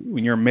supposed to.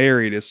 When you're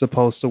married, it's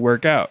supposed to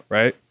work out,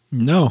 right?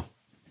 No.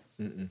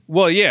 Mm-mm.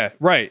 Well, yeah,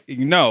 right.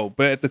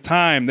 But at the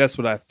time, that's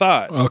what I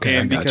thought. Okay,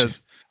 and because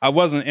I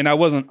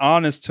wasn't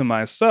honest to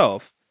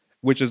myself,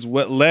 which is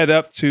what led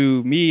up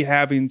to me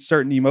having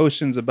certain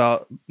emotions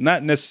about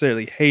not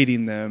necessarily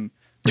hating them,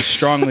 but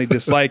strongly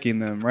disliking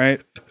them,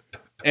 right?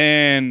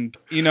 And,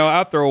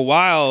 after a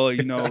while,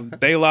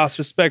 they lost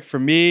respect for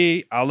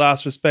me. I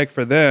lost respect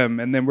for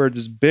them. And then we're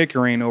just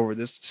bickering over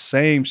this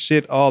same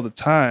shit all the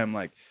time.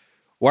 Like,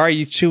 why are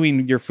you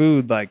chewing your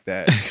food like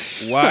that?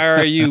 Why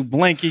are you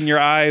blinking your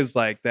eyes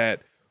like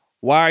that?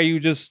 Why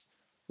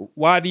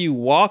do you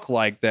walk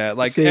like that?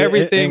 Like, see,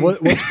 everything. And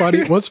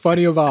what's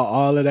funny about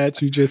all of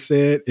that you just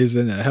said is,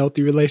 in a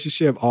healthy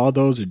relationship, all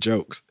those are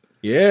jokes.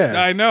 Yeah.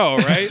 I know,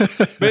 right?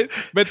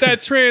 but that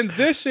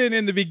transition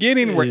in the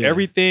beginning where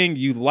everything,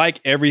 you like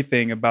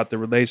everything about the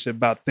relationship,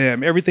 about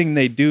them, everything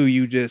they do,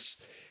 you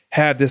just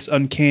have this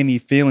uncanny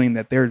feeling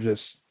that they're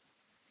just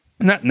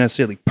not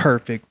necessarily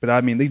perfect, but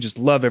I mean, they just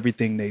love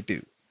everything they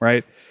do,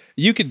 right?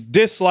 You could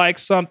dislike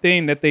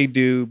something that they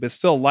do, but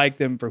still like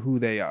them for who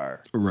they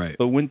are. Right.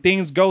 But when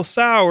things go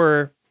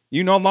sour,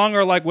 you no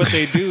longer like what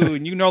they do,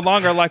 and you no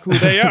longer like who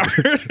they are.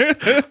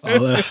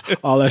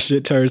 all that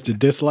shit turns to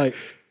dislike.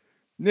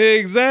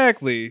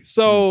 Exactly.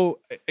 So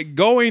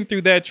going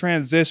through that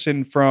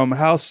transition from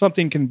how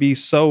something can be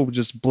so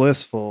just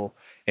blissful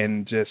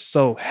and just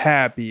so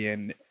happy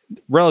and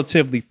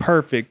relatively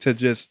perfect to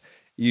just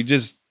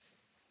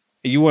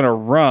you want to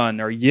run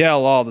or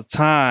yell all the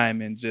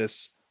time and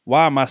just,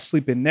 why am I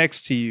sleeping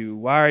next to you?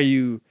 Why are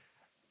you?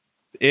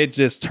 It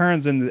just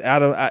turns into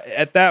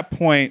at that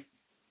point,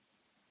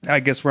 I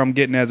guess where I'm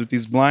getting at with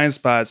these blind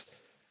spots.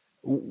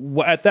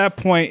 At that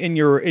point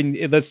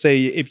let's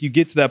say if you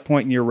get to that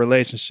point in your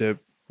relationship,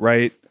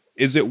 right?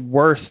 Is it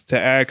worth to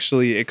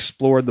actually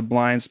explore the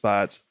blind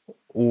spots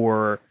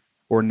or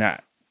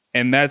not?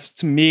 And that's,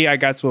 to me, I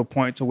got to a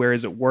point to where,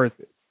 is it worth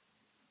it?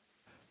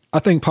 I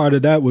think part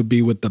of that would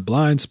be with the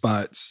blind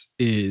spots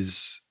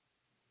is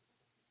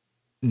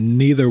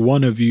neither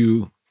one of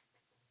you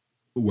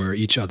were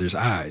each other's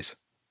eyes.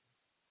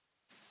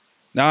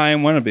 No, I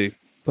ain't want to be.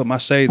 Put my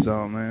shades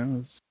on,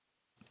 man.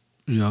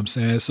 You know what I'm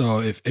saying? So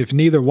if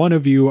neither one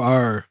of you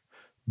are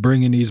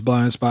bringing these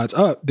blind spots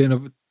up,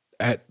 then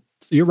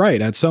you're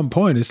right. At some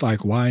point, it's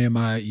like, why am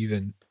I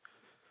even,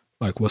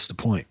 like, what's the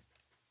point?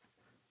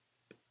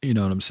 You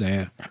know what I'm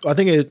saying? I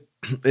think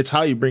it's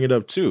how you bring it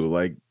up too.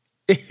 Like,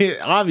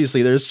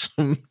 obviously there's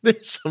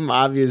some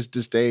obvious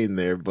disdain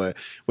there, but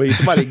when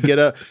somebody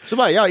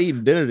y'all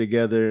eating dinner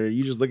together,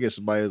 you just look at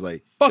somebody who's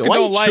like, why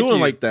you chewing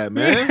like that,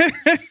 man?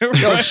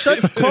 Yo,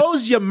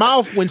 close your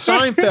mouth when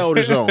Seinfeld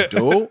is on,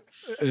 dude.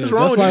 What's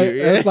wrong with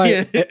you? It's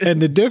like,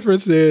 and the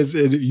difference is,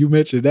 and you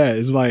mentioned that,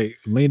 it's like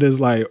Lena's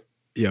like,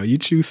 yo, you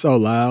chew so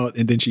loud,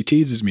 and then she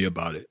teases me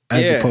about it,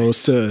 as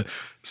opposed to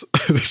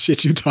the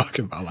shit you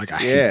talking about. Like, I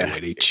hate the way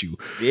they chew.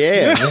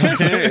 Yeah.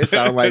 It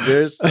sounds like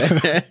it's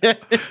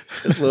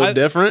a little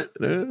different.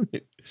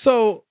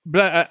 So,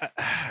 but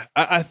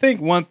I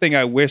think one thing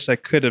I wish I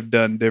could have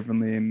done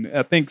differently, and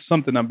I think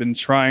something I've been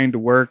trying to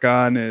work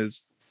on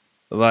is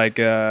like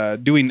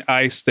doing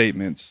I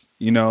statements,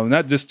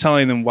 not just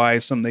telling them why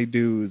something they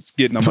do is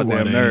getting on my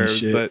damn nerves,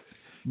 shit. But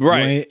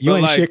right. You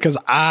ain't shit because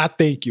I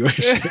think you ain't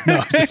shit.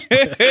 No,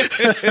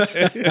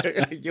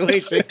 you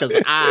ain't shit because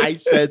I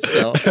said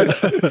so.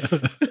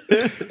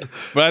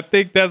 But I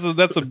think that's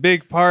a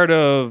big part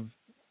of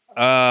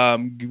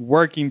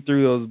working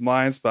through those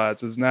blind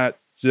spots. Is not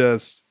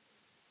just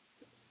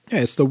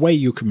it's the way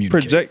you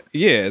communicate.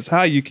 It's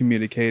how you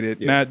communicate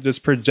it, not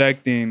just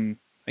projecting,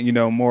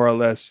 more or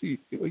less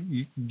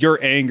your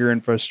anger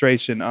and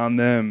frustration on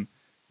them,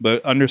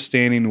 but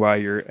understanding why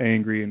you're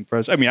angry and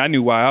frustrated. I mean, I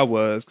knew why I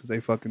was, because they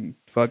fucking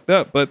fucked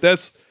up, but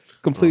that's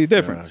completely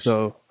different. Gosh.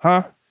 So,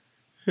 but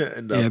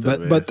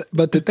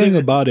the thing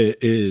about it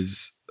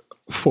is,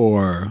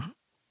 for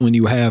when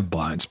you have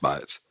blind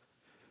spots,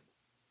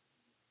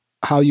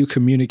 how you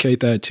communicate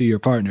that to your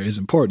partner is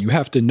important. You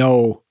have to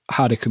know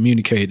how to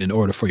communicate in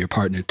order for your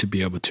partner to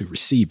be able to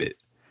receive it.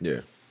 Yeah.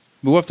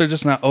 But what if they're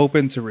just not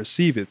open to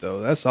receive it, though?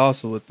 That's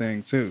also a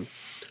thing, too.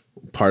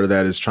 Part of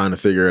that is trying to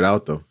figure it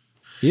out, though.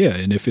 Yeah,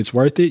 and if it's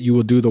worth it, you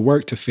will do the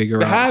work to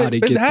figure out how to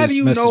get this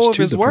message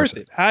to the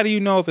person. How do you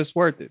know if it's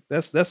worth it? How do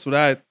you know if it's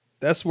worth it?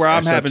 That's where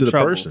I'm having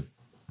trouble. Person.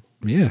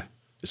 Yeah.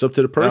 It's up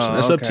to the person.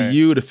 That's up to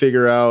you to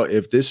figure out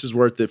if this is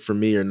worth it for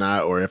me or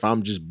not, or if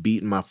I'm just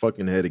beating my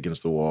fucking head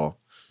against the wall.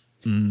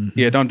 Mm-hmm.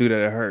 Yeah, don't do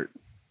that. It hurt.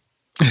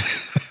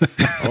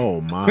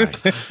 Oh my.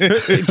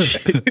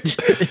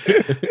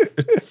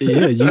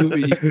 Yeah,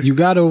 you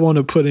gotta want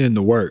to put in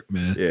the work,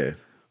 man. Yeah.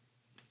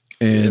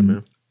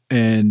 And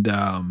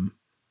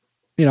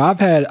I've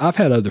had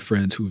other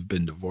friends who've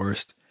been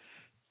divorced,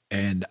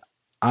 and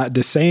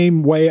the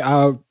same way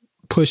I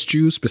pushed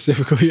you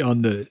specifically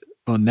on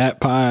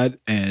that pod,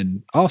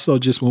 and also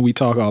just when we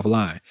talk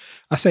offline,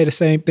 I say the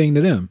same thing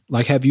to them.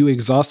 Like, have you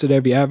exhausted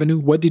every avenue?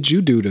 What did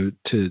you do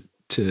to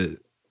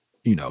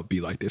be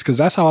like this? Because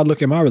that's how I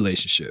look at my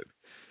relationship.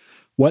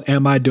 What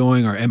am I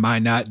doing or am I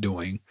not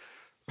doing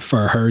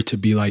for her to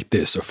be like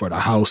this, or for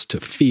the house to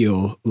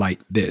feel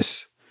like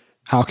this?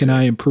 How can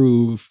I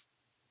improve?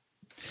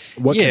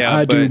 What can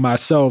I do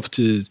myself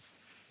to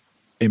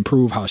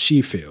improve how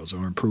she feels,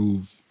 or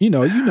improve, when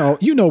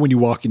you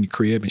walk in the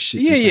crib and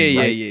shit.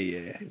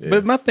 Yeah.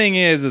 But my thing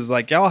is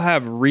like, y'all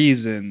have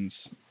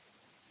reasons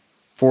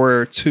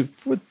to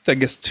put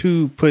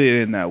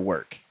it in that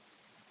work.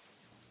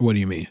 What do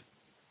you mean?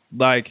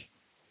 Like,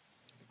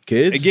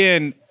 kids?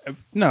 Again,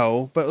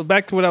 no, but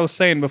back to what I was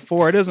saying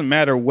before, it doesn't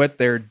matter what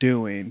they're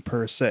doing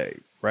per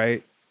se,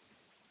 right?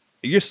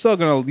 You still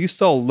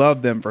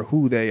love them for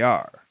who they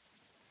are.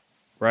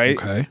 Right?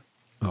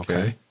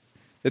 Okay.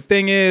 The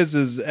thing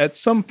is at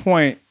some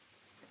point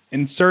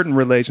in certain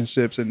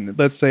relationships, and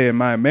let's say in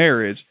my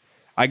marriage,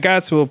 I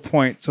got to a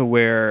point to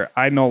where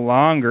I no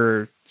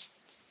longer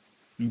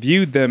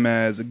viewed them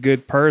as a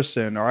good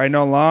person, or I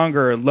no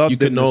longer loved them. You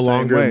could no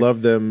longer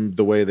love them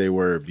the way they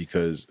were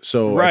because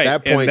right.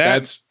 At that point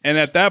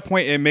at that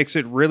point it makes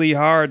it really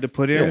hard to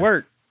put in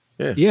work.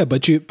 Yeah,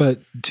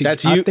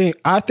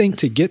 I think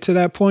to get to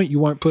that point,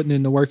 you weren't putting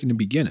in the work in the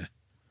beginning.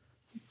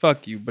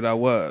 Fuck you, but I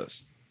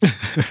was. Wait,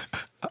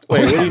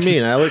 what do you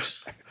mean,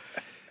 Alex?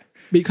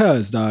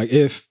 Because, dog,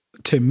 if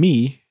to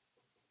me,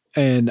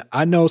 and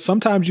I know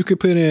sometimes you could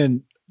put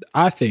in,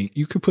 I think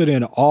you could put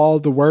in all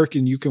the work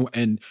and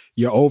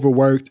you're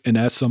overworked, and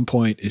at some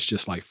point it's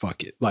just like,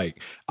 fuck it.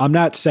 Like, I'm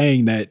not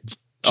saying that.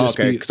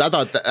 Because I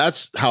thought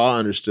that's how I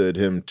understood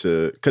him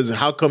because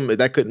how come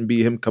that couldn't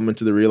be him coming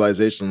to the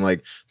realization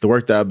like the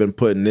work that I've been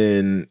putting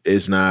in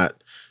is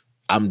not,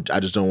 I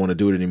just don't want to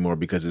do it anymore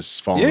because it's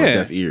falling on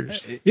deaf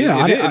ears.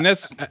 Yeah. And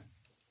that's,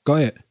 go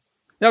ahead.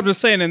 I'm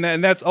just saying, and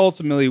that's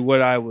ultimately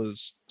what I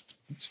was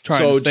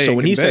trying to say. So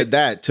when he said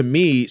that to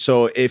me,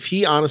 so if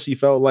he honestly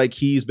felt like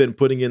he's been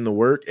putting in the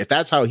work, if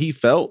that's how he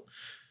felt,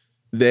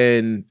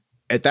 then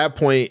at that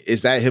point,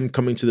 is that him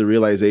coming to the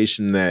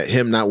realization that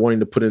him not wanting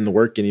to put in the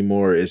work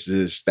anymore is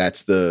this?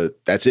 That's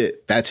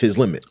it. That's his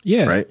limit.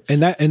 Yeah, right.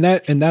 And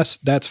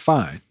that's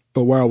fine.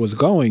 But where I was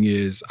going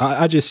is,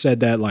 I just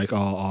said that like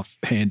all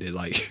offhanded.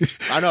 Like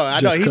I know.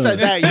 He said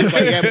that. He was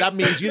like, yeah, but that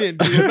means you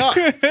didn't do enough.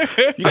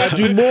 You got to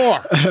do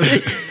more.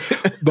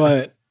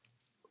 But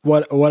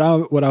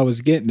what I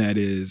was getting at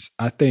is,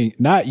 I think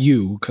not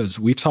you, because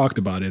we've talked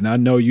about it, and I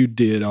know you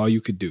did all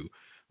you could do.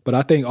 But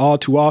I think all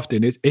too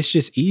often it's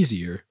just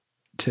easier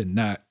to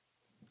not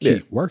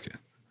keep working.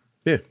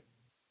 Yeah.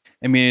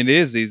 I mean, it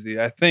is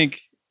easy. I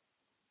think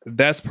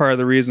that's part of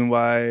the reason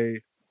why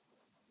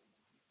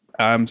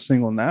I'm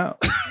single now.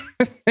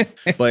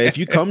 But if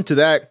you come to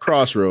that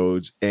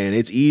crossroads and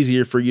it's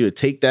easier for you to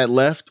take that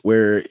left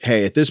where,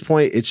 hey, at this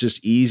point, it's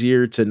just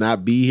easier to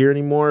not be here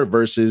anymore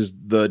versus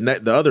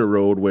the other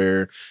road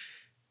where,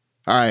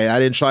 all right, I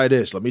didn't try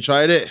this. Let me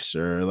try this.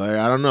 Or like,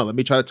 I don't know. Let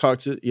me try to talk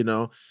to,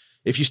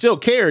 if you still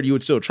cared, you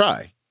would still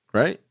try.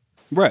 Right.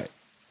 Right.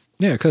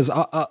 Yeah, because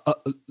a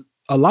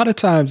lot of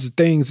times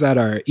things that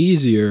are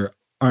easier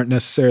aren't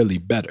necessarily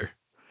better.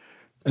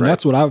 And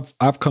that's what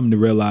I've come to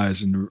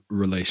realize in a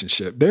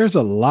relationship. There's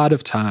a lot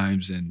of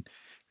times and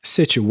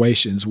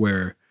situations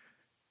where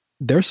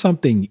there's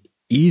something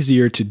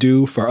easier to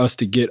do for us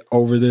to get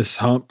over this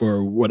hump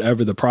or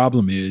whatever the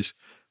problem is,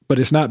 but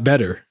it's not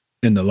better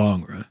in the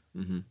long run.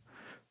 Mm-hmm.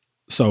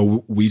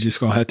 So we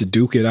just gonna have to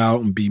duke it out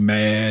and be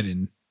mad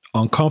and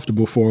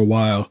uncomfortable for a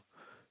while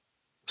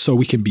so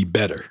we can be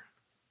better.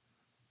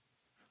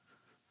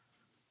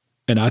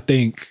 And I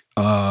think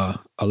a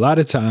lot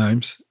of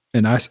times,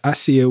 and I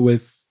see it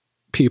with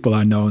people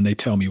I know, and they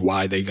tell me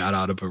why they got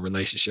out of a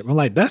relationship. I'm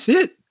like, that's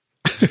it.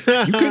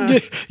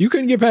 you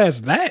couldn't get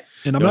past that.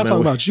 And I'm not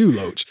talking about you,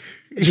 Loach.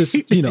 Just,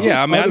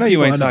 yeah, I mean, I know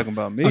you ain't talking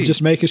about me. I'm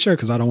just making sure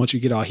because I don't want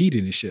you to get all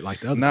heated and shit like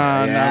the other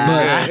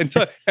guy.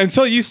 Nah.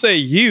 Until you say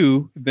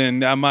you,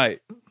 then I might.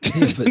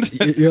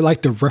 But you're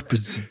like the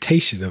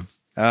representation of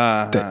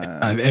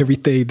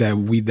everything that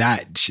we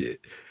not and shit.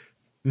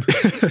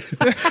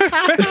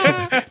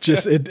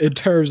 Just in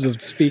terms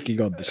of speaking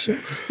on the show.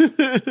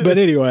 But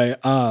anyway,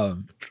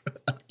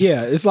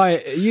 it's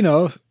like,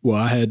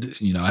 I had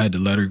to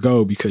let her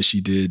go because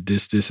she did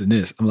this, and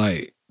this. I'm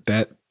like,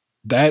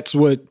 that's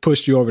what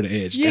pushed you over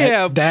the edge.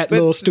 Yeah. That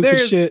little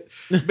stupid shit.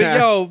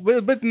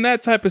 But in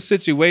that type of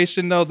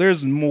situation though,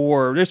 there's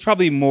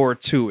probably more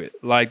to it.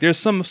 Like there's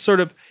some sort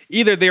of,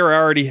 either they were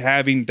already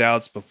having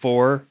doubts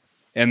before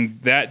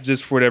and that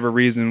just for whatever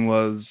reason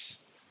was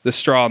the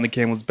straw on the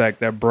camel's back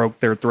that broke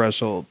their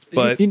threshold.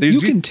 But you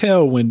can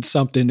tell when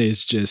something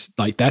is just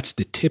like, that's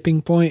the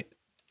tipping point.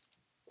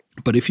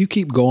 But if you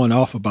keep going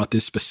off about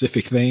this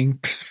specific thing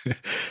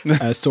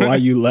as to why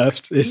you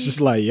left, it's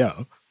just like, yo,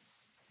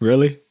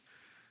 really?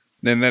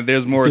 Then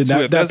there's more to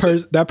it.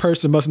 That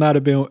person must not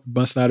have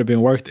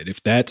been worth it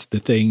if that's the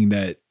thing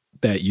that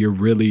you're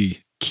really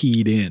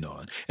keyed in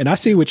on. And I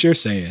see what you're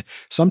saying.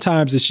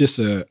 Sometimes it's just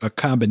a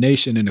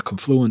combination and a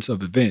confluence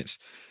of events.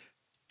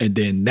 And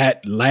then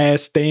that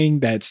last thing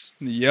that's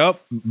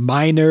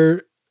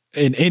minor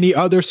in any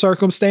other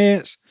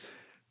circumstance,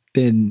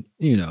 then,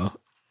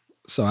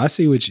 so I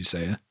see what you're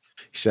saying.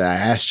 He said, I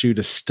asked you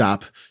to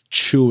stop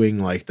chewing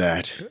like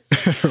that.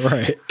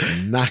 Right.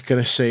 I'm not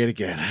going to say it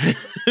again.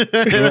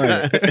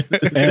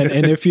 Right.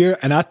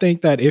 And I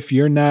think that if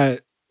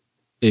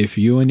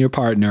you and your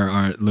partner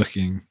aren't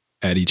looking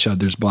at each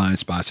other's blind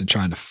spots and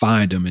trying to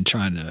find them and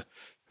trying to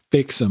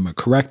fix them or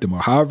correct them or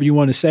however you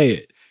want to say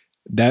it,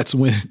 that's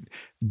when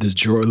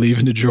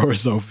leaving the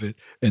drawers open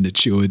and the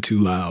chewing too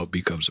loud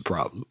becomes a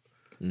problem.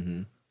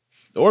 Mm-hmm.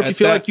 Or if you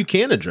feel like you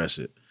can address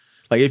it.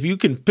 Like if you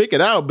can pick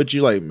it out, but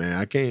you're like, man,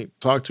 I can't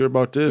talk to her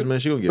about this, man.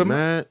 She gonna get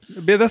mad.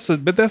 That's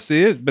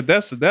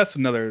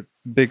another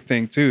big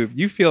thing too. If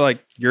you feel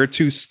like you're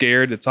too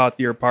scared to talk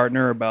to your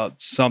partner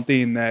about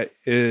something that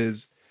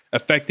is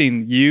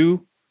affecting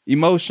you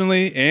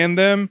emotionally and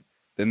them,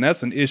 then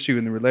that's an issue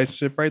in the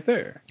relationship right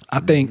there. I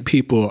think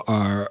people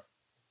are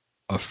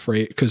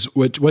afraid, because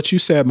what you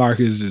said,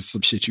 Marcus, is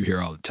some shit you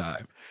hear all the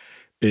time.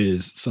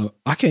 Is so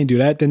I can't do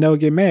that, then they'll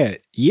get mad.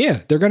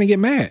 Yeah, they're gonna get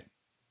mad.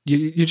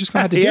 You just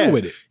gonna have to deal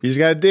with it. You just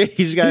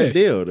gotta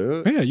deal,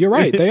 dude. Yeah, you're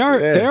right. They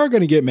are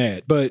gonna get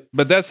mad, but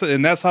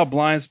that's how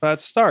blind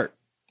spots start.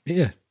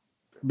 Yeah.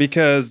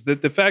 Because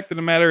the fact of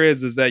the matter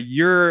is that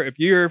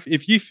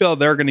if you feel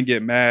they're going to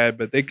get mad,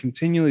 but they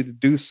continually to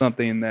do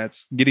something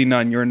that's getting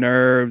on your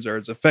nerves or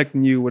it's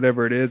affecting you,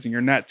 whatever it is, and you're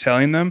not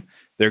telling them,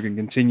 they're going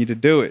to continue to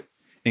do it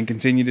and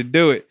continue to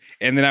do it.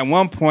 And then at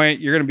one point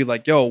you're going to be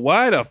like, yo,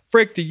 why the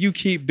frick do you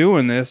keep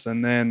doing this?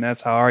 And then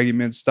that's how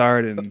arguments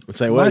start. And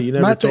say, well, you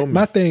never told me.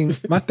 My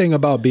thing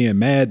about being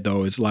mad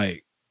though is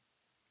like,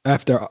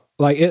 after,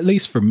 like, at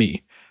least for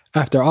me,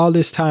 after all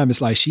this time, it's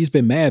like she's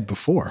been mad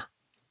before.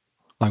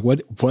 Like,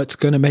 what's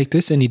going to make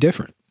this any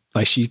different?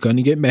 Like, she's going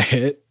to get mad,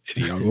 and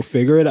y'all go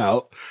figure it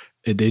out,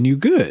 and then you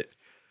good.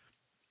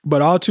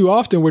 But all too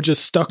often, we're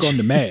just stuck on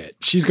the mad.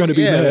 She's going to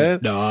be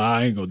mad. No,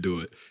 I ain't going to do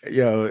it.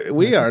 Yo,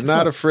 we are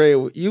not afraid.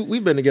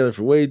 We've been together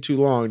for way too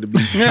long to be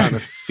trying to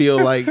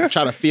feel it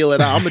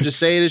out. I'm going to just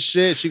say this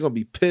shit. She's going to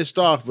be pissed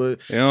off,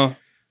 but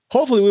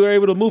hopefully we were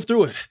able to move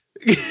through it.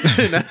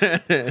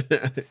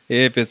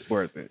 If it's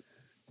worth it.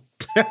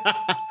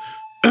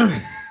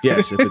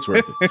 Yes, if it's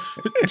worth it.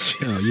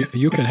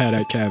 You can have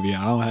that caveat.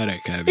 I don't have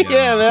that caveat.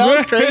 Yeah, man, that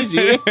was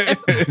crazy.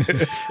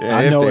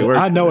 I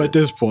know at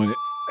this point.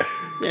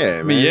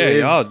 Yeah, man. Yeah,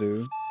 y'all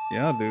do.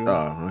 Y'all do.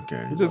 Oh,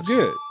 okay. Which is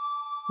good.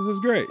 This is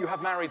great. You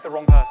have married the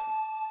wrong person.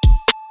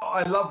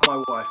 I love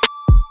my wife.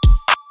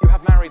 You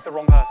have married the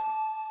wrong person.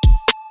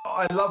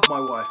 I love my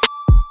wife.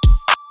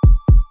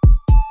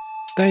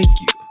 Thank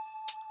you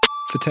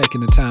for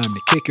taking the time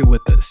to kick it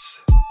with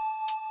us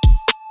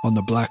on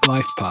the Black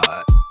Life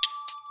Pod.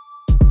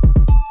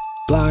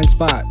 Blind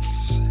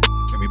spots.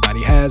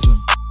 Everybody has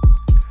them.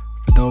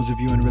 For those of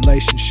you in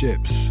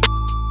relationships,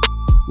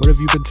 what have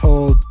you been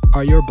told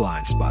are your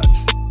blind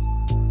spots?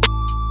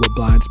 What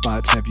blind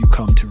spots have you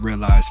come to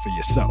realize for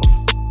yourself?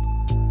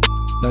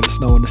 Let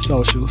us know on the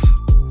socials.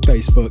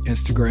 Facebook,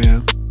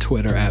 Instagram,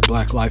 Twitter at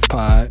Black Life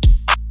Pod.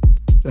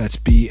 That's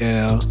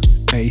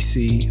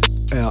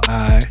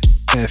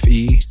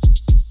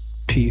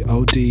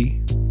BLACLIFEPOD.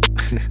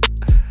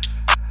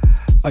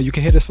 You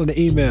can hit us on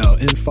the email,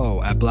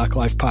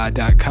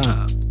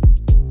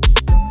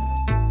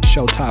 info@blacklifepod.com.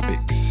 Show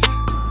topics,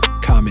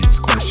 comments,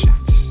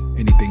 questions,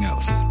 anything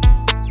else.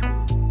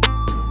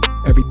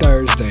 Every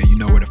Thursday, you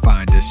know where to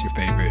find us, your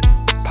favorite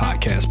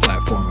podcast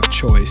platform of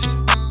choice.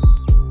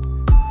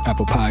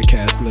 Apple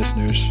Podcast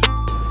listeners,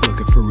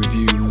 looking for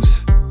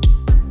reviews.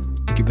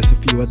 Give us a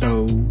few of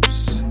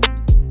those.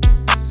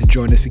 And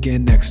join us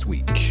again next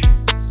week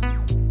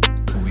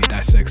when we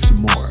dissect some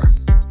more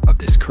of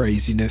this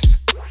craziness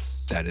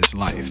that is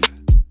life.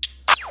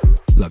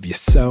 Love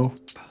yourself.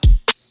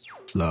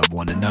 Love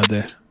one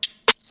another.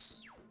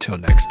 Till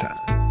next time.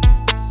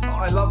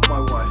 I love my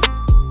wife.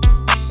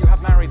 You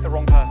have married the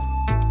wrong person.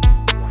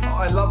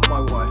 I love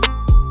my wife.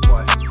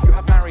 You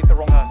have married the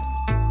wrong person.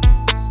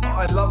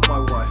 I love my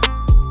wife.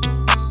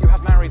 You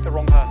have married the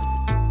wrong person.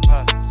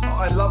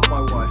 I love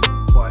my wife.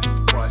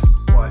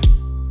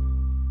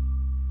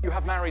 You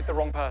have married the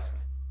wrong person.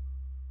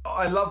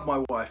 I love my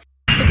wife.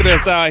 Look at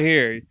us out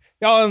here.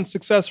 Y'all in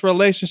successful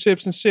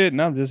relationships and shit,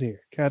 and I'm just here.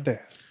 God damn.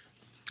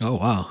 Oh,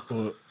 wow.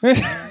 Well,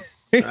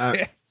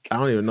 I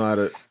don't even know how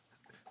to...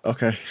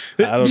 Okay.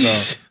 I don't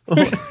know.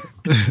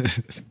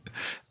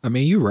 I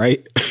mean, you're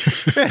right.